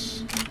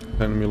this?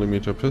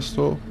 10mm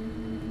pistol.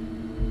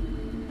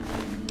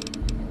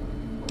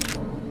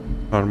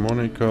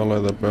 Harmonica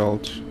leather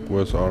belt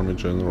with Army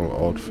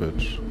General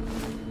outfit.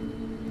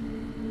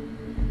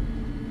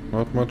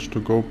 Not much to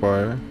go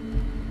by.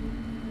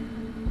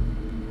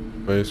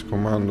 Base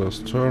Commander's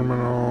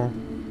terminal.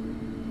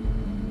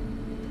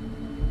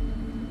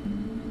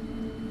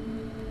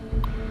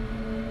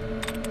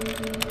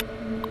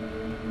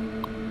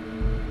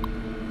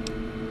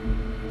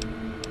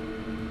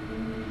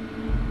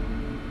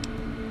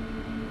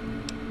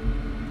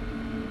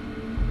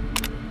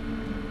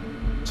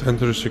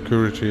 Sentry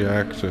security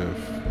active.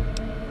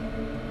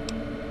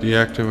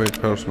 Deactivate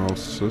personal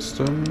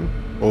system.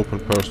 Open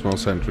personal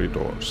sentry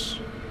doors.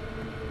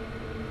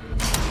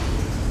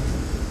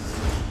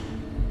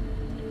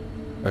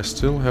 I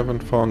still haven't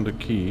found the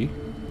key.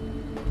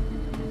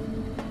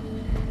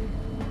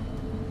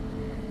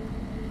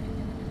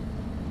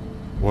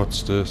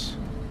 What's this?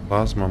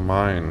 Plasma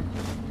mine.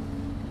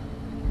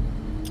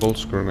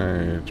 Pulse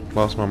grenade.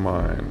 Plasma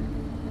mine.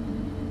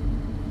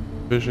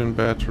 Vision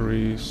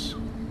batteries.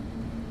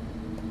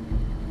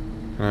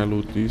 Can I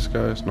loot these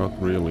guys? Not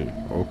really.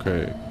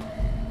 Okay.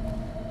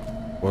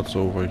 What's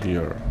over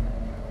here?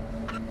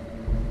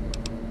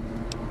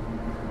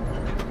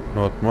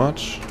 Not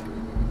much.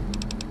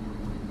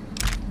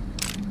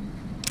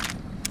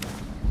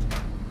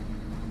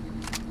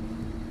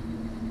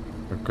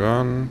 A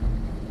gun.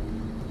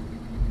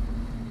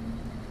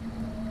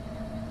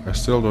 I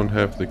still don't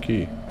have the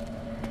key.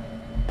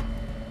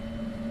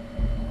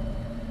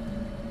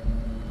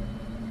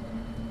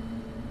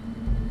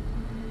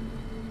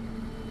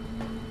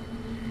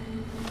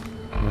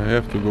 I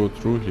have to go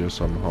through here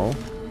somehow,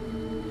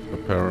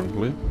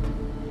 apparently.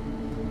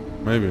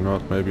 Maybe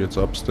not, maybe it's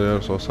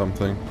upstairs or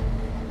something.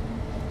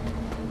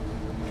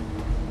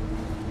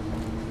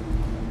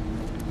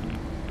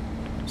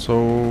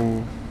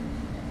 So,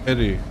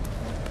 Eddie,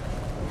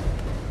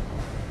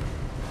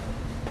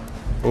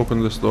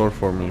 open this door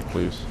for me,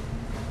 please.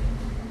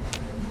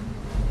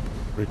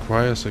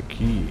 Requires a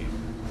key.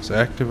 It's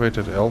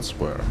activated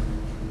elsewhere.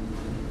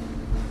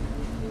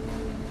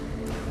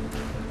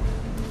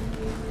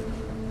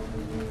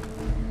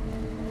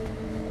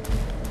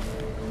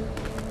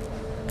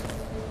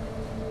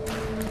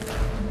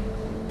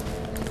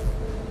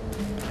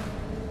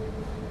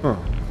 Huh.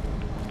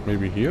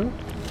 Maybe here?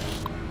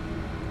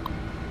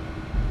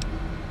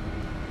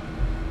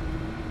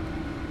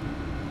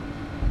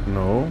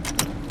 No.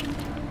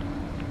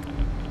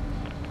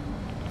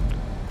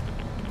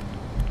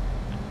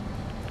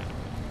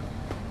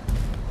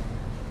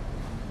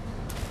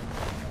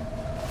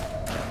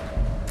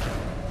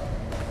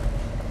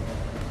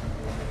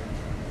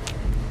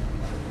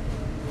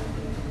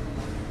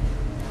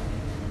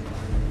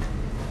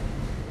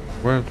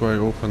 Where do I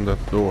open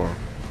that door?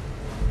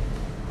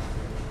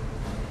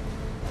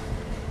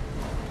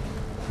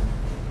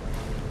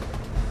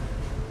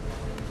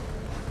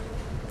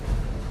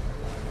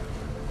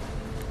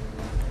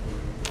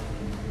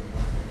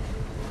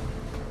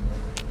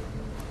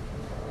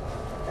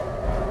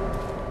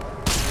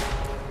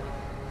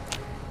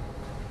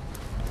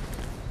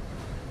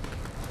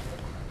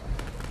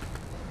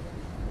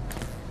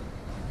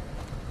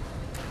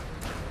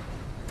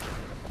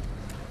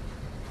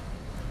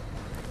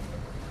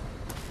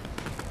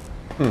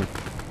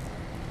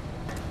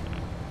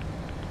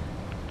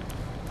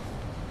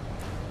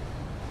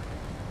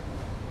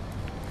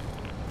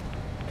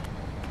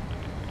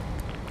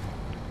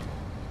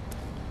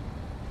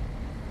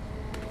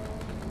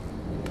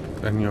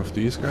 Any of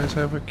these guys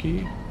have a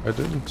key? I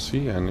didn't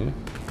see any.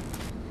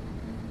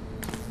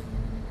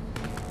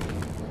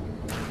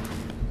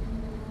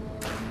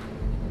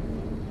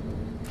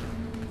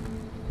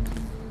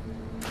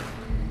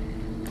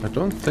 I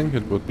don't think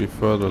it would be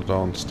further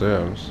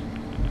downstairs.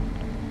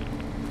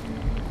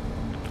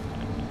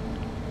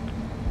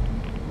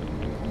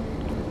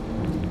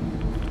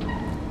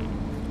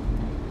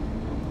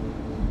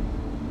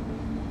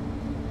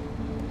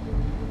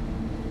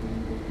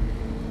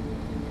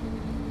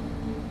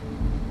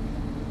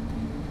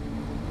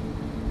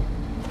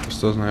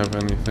 This doesn't have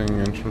anything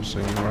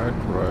interesting, right?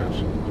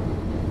 Right.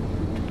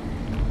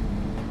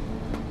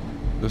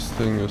 This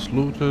thing is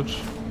looted.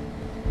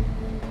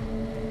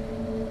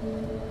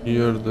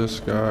 Here, this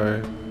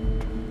guy.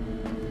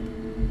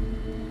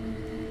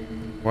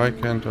 Why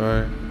can't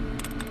I?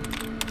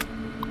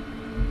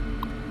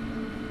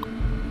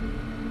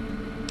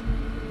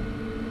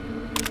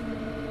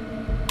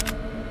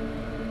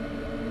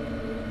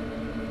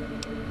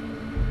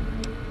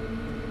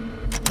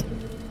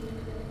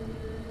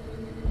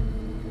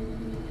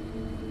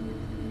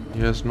 He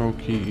has no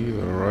key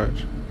either,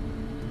 right?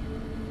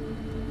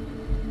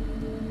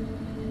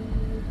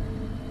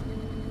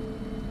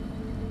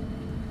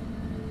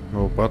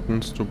 No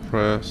buttons to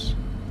press.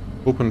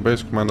 Open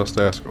base commander's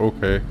desk.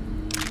 Okay.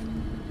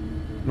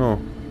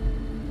 No.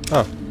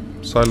 Ah.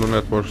 Silo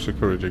network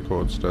security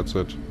codes. That's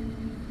it.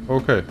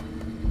 Okay.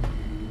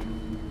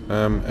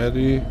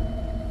 Eddie.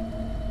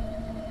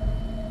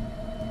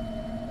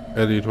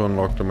 Eddie to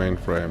unlock the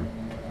mainframe.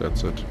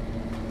 That's it.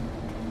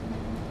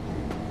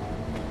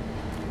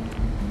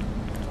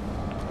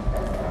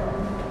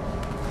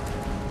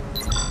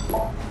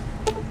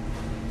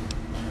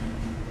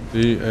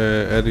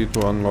 Eddie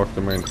to unlock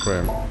the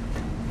mainframe.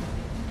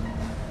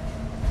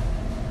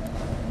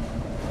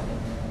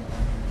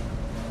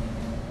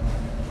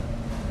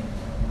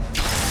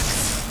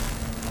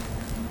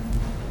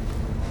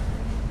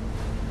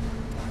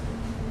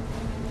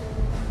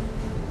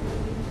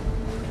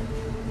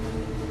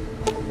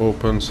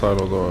 Open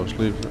silo doors.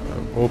 Leave.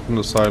 Open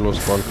the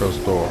silos bunkers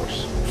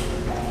doors.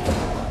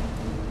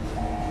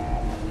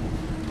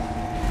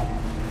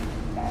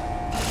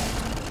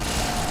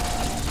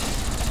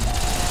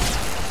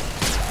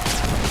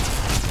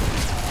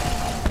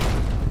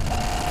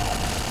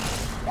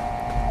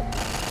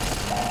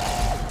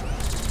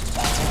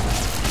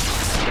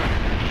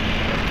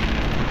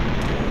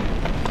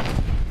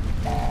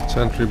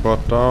 Sentry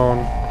bot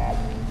down.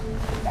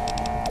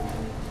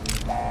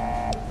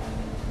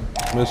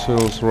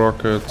 Missiles,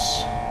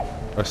 rockets.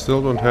 I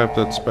still don't have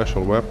that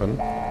special weapon.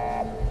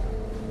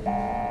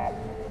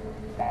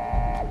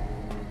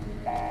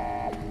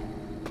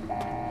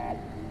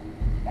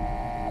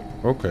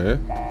 Okay.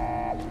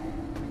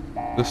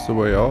 This the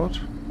way out?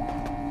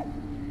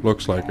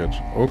 Looks like it.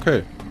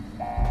 Okay.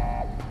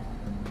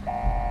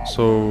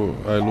 So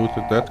I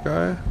looted that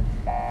guy.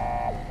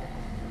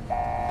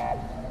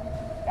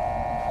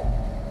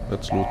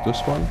 Let's loot this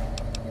one.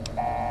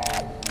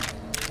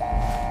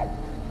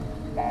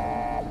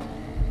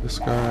 This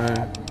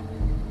guy.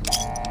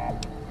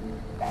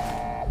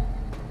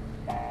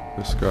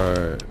 This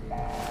guy.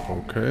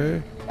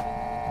 Okay.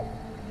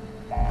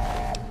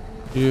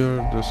 Here,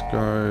 this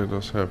guy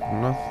does have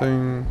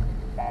nothing.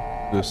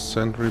 This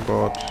sentry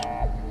bot.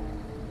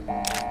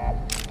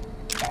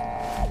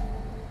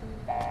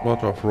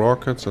 Lot of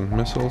rockets and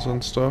missiles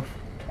and stuff.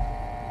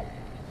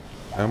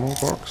 Ammo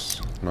box.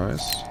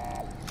 Nice.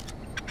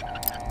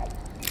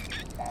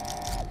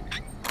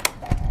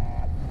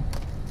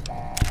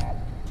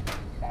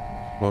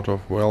 Lot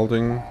of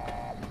welding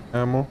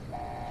ammo.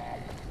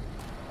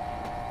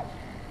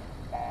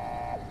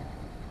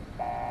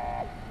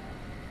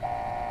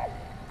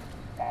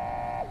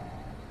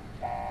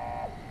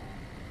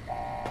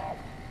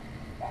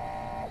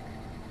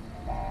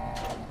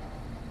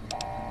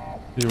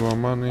 Your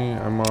money,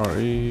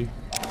 MRE,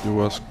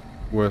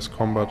 US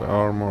combat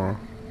armor.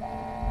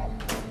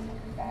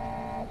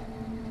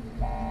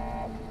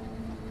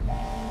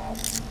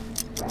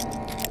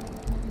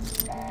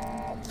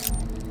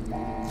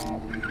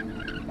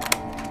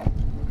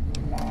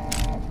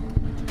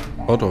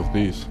 A lot of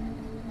these.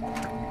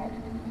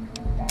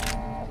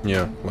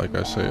 Yeah, like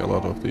I say, a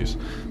lot of these.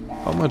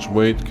 How much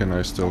weight can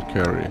I still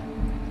carry?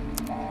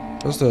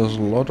 Because there's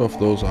a lot of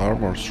those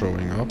armors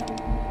showing up.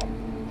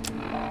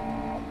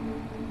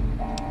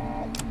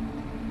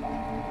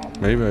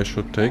 Maybe I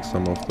should take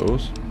some of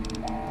those.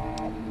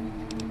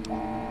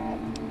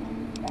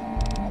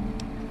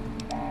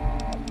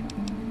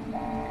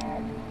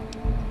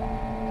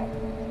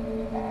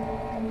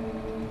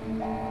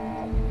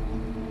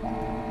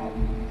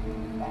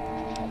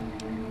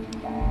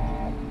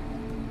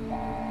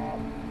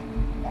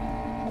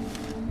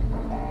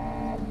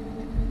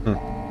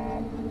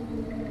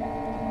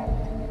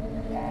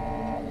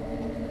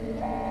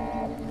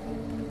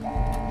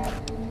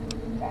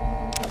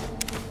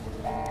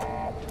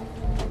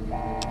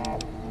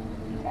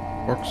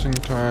 Boxing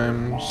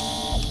times,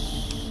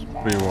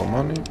 pre-war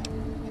money,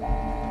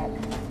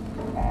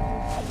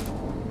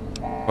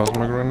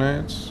 plasma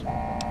grenades,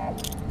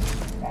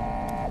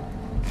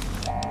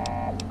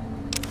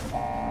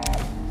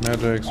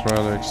 medics,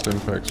 relics,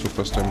 stimpack,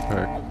 super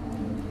stimpack.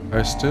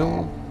 I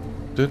still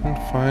didn't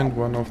find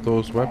one of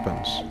those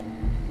weapons.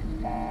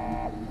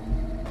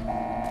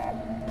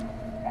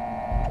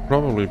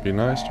 Probably be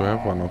nice to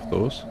have one of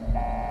those.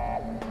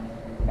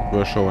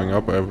 We're showing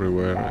up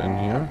everywhere in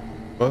here,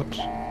 but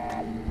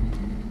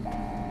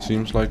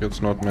seems like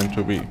it's not meant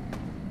to be.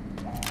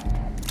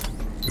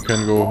 You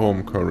can go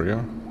home,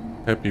 courier.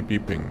 Happy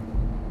beeping.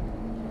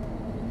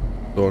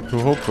 Door to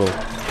Hopeville.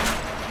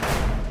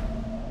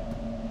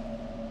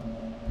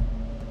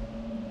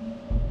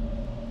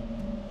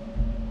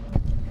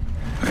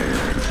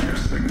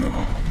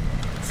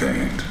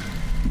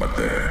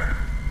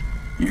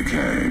 You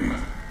came.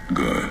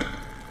 Good.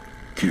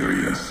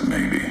 Curious,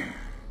 maybe.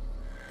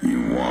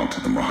 You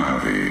walked the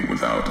Mojave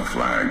without a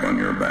flag on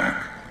your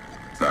back.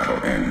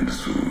 That'll end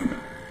soon.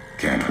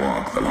 Can't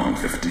walk the long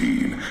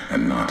 15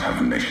 and not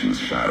have a nation's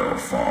shadow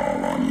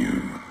fall on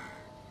you.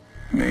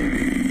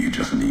 Maybe you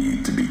just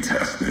need to be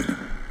tested.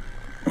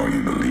 Or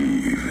you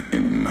believe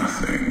in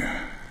nothing.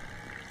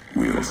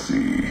 We'll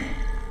see.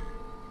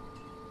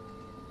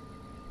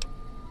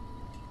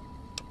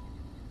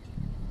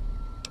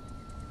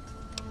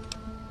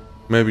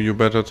 Maybe you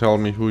better tell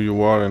me who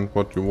you are and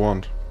what you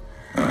want.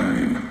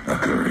 I'm a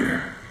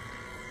courier.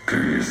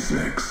 Courier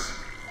 6.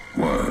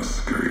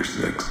 Was Courier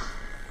 6.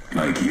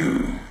 Like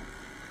you.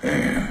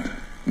 And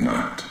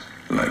not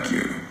like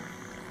you.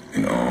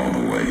 In all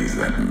the ways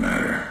that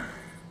matter.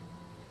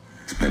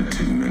 Spent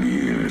too many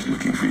years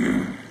looking for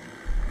you.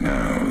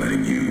 Now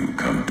letting you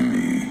come to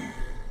me.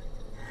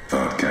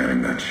 Thought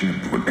carrying that ship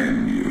would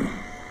end you.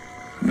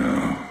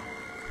 No.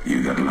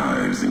 You got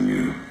lives in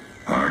you.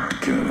 Hard to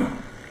kill.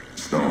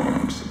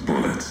 Storms,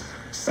 bullets,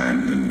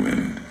 sand and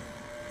wind.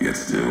 Yet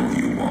still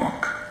you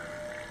walk.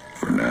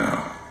 For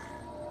now.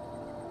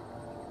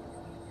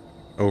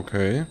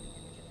 Okay.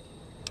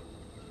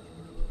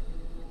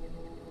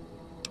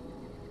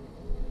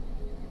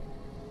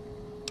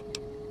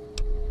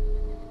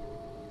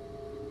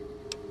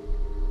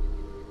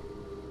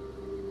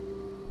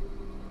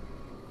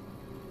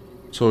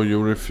 So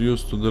you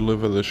refuse to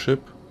deliver the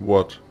ship?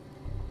 What?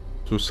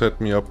 To set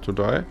me up to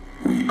die?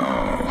 We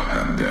all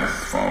have death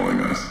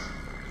following us.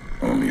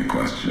 Only a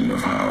question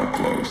of how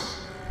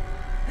close.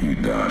 You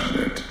dodged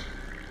it.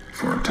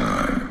 For a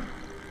time.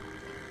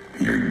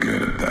 You're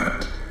good at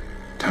that.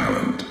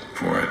 Talent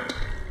for it.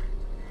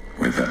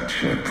 With that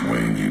ship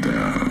weighing you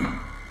down.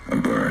 A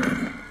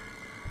burden.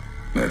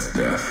 Let's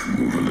death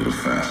move a little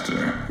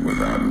faster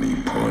without me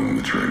pulling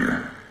the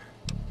trigger.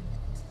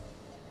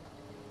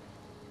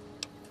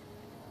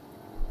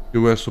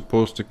 You were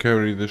supposed to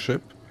carry the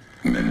ship?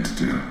 Meant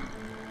to.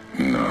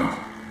 No.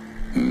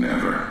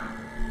 Never.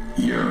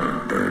 You're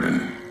a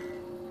burden.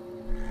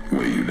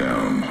 Weigh you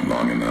down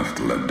long enough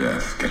to let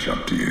death catch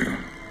up to you.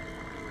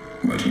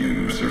 But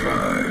you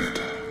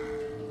survived.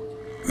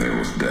 There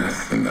was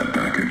death in that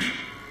package.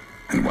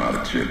 And while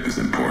the chip is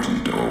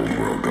important to old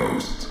world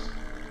ghosts,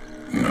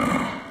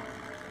 no.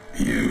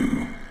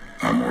 You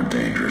are more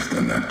dangerous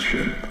than that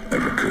chip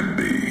ever could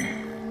be.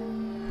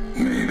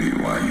 Maybe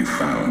why you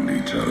found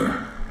each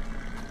other.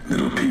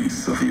 Little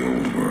piece of the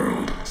old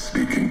world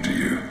speaking to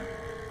you,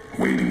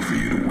 waiting for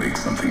you to wake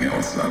something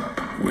else up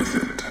with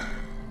it.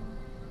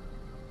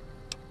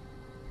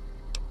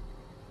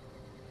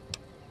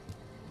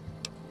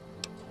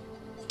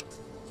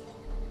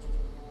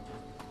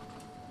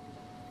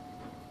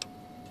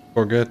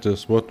 Forget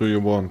this, what do you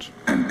want?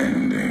 An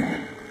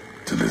ending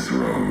to this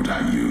road,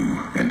 you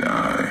and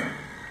I.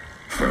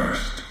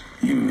 First,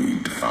 you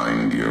need to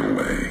find your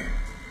way.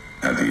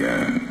 At the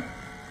end,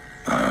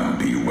 I'll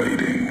be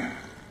waiting.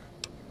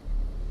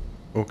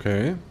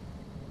 Okay.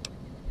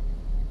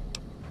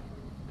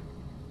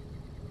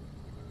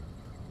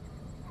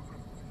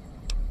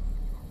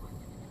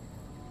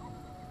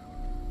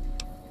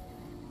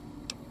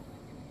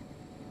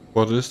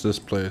 What is this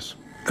place?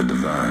 The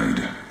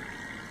Divide.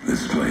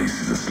 This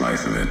place is a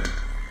slice of it.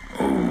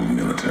 Old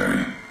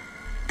military.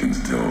 Can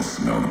still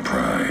smell the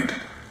pride.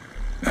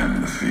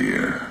 And the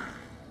fear.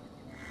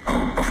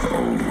 Hope of the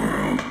old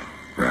world.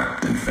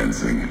 Wrapped in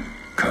fencing.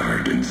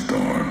 Covered in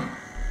storm.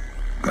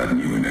 Got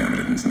new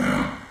inhabitants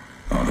now.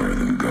 Other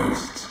than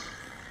ghosts.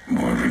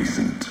 More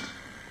recent.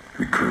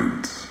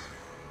 Recruits.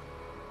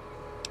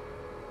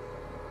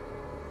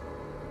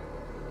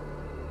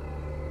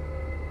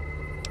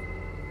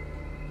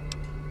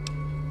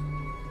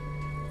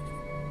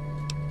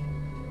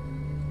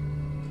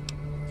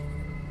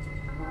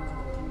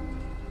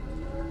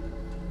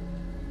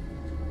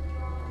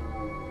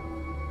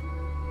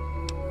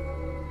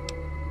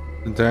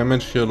 The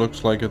damage here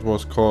looks like it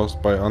was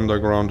caused by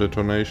underground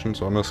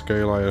detonations on a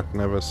scale I have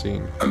never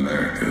seen.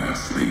 America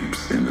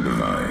sleeps in the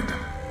Divide.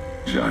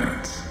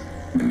 Giants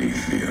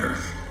beneath the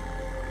earth.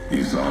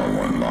 You saw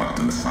one locked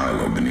in the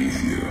silo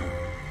beneath you.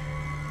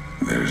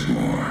 There's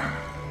more.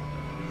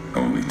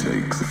 Only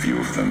takes a few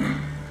of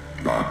them,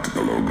 locked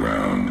below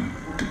ground,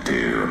 to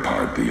tear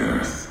apart the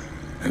earth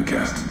and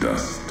cast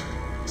dust,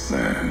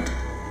 sand,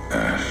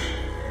 ash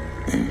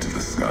into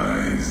the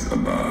skies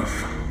above.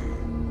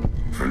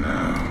 For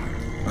now,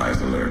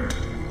 eyes alert.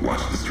 Watch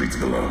the streets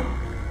below.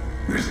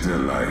 There's still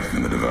life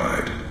in the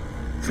Divide.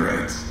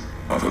 Threats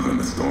other than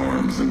the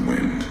storms and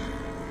wind.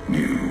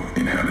 New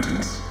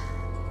inhabitants.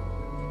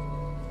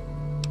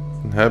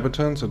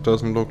 Inhabitants? It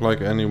doesn't look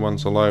like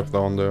anyone's alive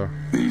down there.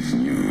 These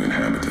new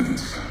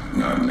inhabitants,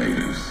 not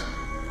natives,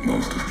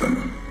 most of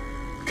them,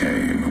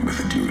 came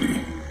with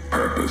duty,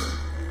 purpose,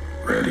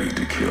 ready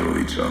to kill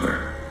each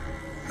other.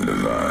 The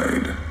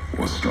Divide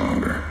was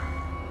stronger.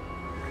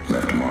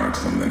 Left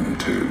marks on them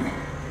too.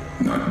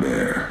 Not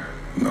bear,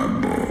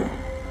 not bull.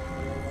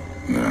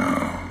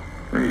 Now,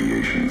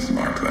 radiations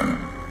mark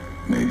them,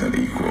 made them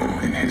equal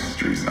in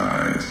history's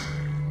eyes.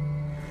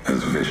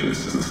 As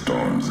vicious as the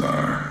storms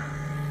are.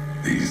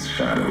 These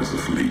shadows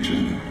of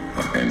Legion,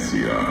 of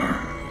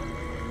NCR.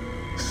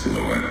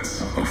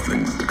 Silhouettes of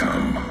things to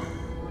come.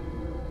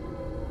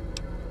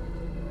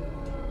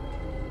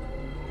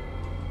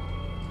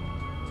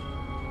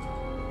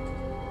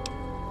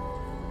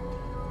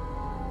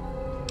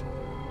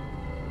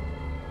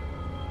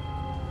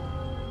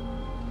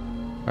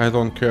 I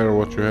don't care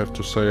what you have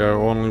to say, I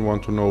only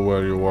want to know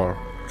where you are.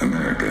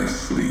 America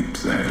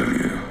sleeps ahead of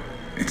you.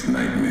 Its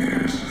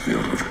nightmares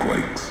filled with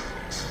quakes,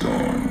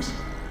 storms.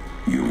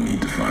 You'll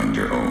need to find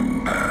your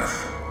own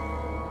path.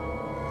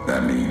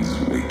 That means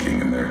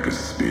waking America's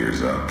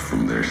spears up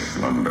from their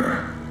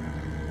slumber.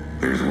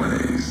 There's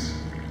ways.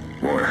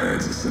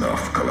 Warheads to set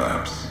off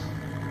collapse.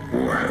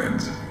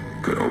 Warheads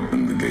could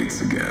open the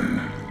gates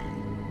again.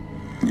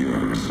 You're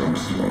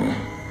resourceful.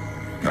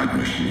 That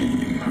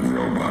machine,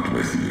 robot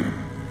with you,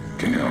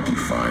 can help you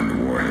find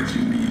the warheads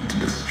you need to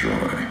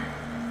destroy.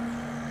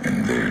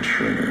 And their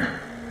trigger,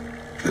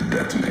 the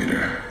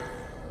detonator.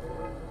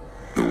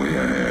 The way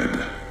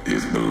ahead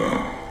is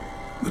below.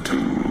 The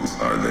tools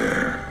are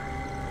there.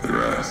 The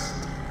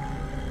rest,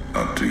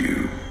 up to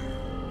you.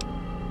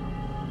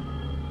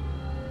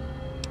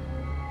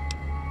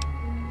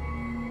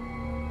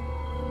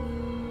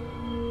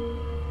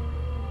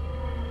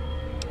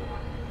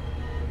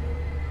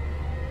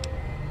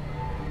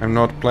 I'm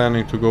not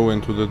planning to go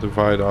into the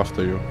divide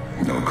after you.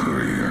 No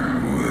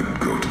courier would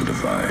go to the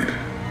divide,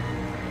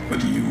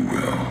 but you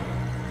will.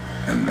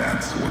 And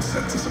that's what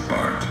sets us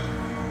apart.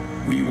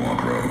 We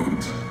walk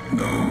roads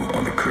no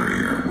other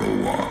courier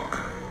will walk.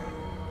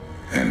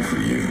 And for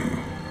you,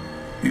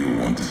 you'll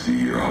want to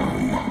see your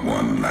home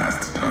one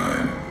last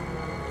time.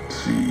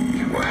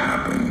 See what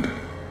happened.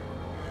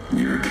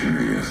 You're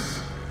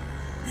curious.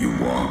 You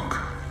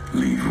walk,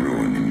 leave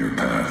ruin in your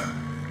path.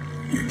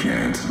 You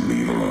can't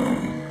leave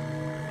alone.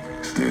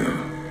 Still,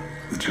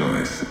 the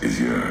choice is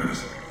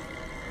yours.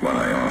 What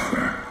I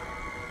offer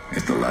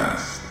is the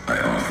last I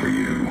offer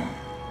you.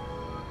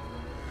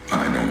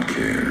 I don't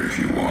care if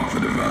you walk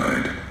the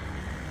divide.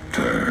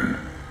 Turn,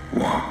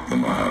 walk the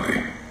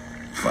Mojave.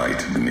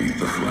 Fight beneath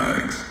the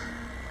flags.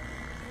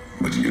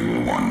 But you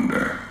will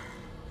wonder.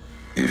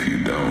 If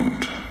you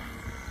don't,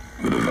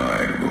 the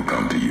divide will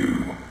come to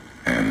you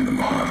and the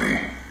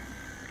Mojave.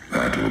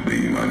 That will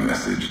be my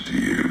message to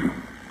you.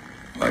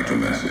 Like the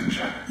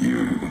message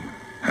you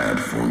had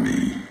for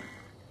me.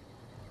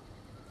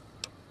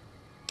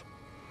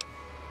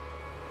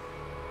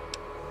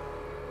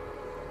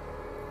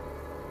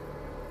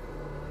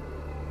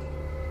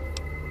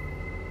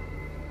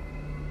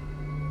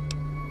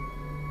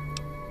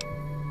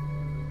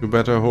 You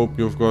better hope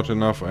you've got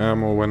enough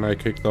ammo when I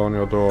kick down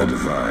your door. The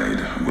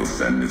divide will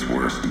send its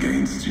worst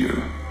against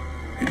you.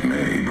 It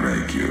may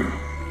break you.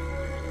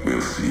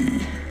 We'll see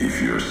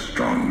if you're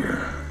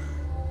stronger.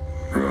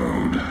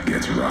 Road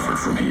gets rougher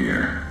from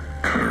here.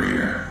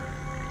 Courier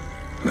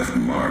left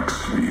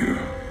marks for you.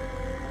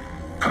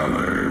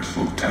 Colors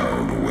will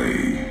tell the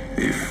way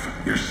if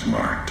you're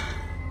smart.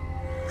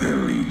 They'll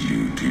lead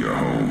you to your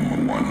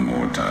home one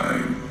more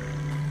time.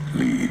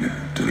 Lead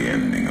to the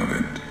ending of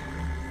it.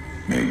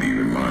 Maybe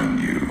remind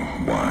you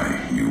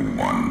why you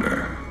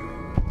wander.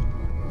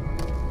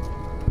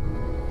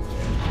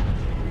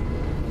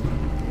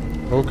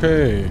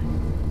 Okay.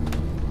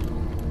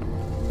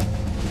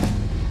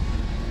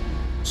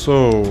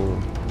 So...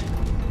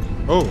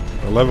 oh,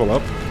 a level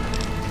up.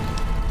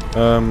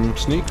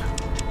 Sneak.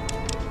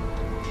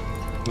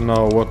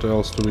 Now what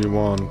else do we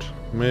want?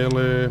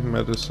 Melee,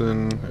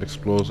 medicine,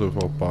 explosive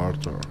or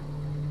barter.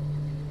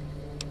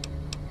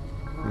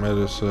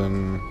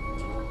 Medicine.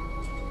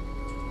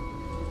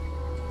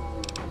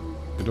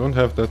 We don't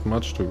have that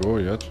much to go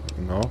yet.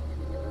 No.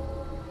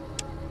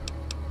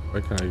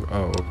 Where can I...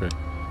 oh, okay.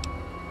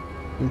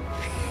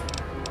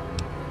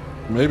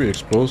 Maybe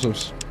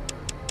explosives.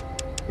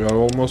 We are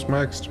almost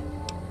maxed.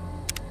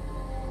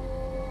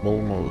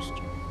 Almost.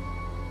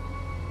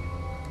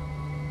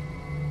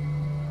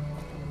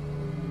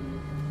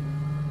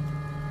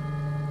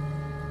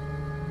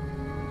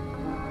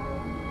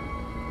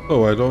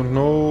 So I don't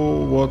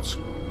know what's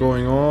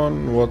going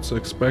on, what's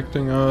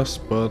expecting us,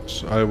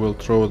 but I will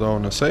throw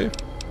down a save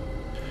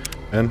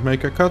and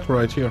make a cut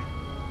right here.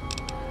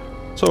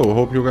 So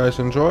hope you guys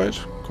enjoyed,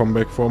 come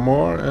back for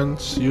more and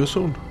see you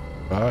soon.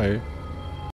 Bye.